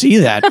Yeah, I can see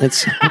that.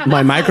 It's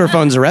my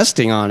microphone's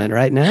resting on it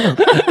right now.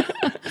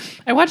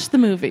 I watched the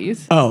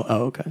movies.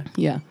 Oh, okay.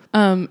 Yeah.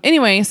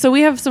 Anyway, so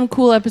we have some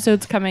cool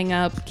episodes coming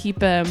up.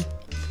 Keep an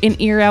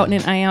ear out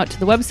and an eye out to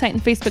the website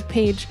and Facebook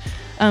page.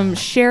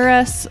 Share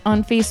us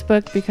on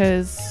Facebook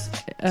because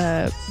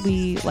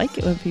we like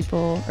it when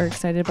people are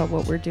excited about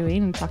what we're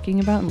doing and talking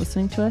about and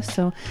listening to us.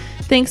 So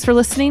thanks for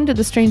listening to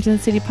the Strange in the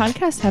City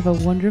podcast. Have a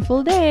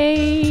wonderful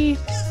day.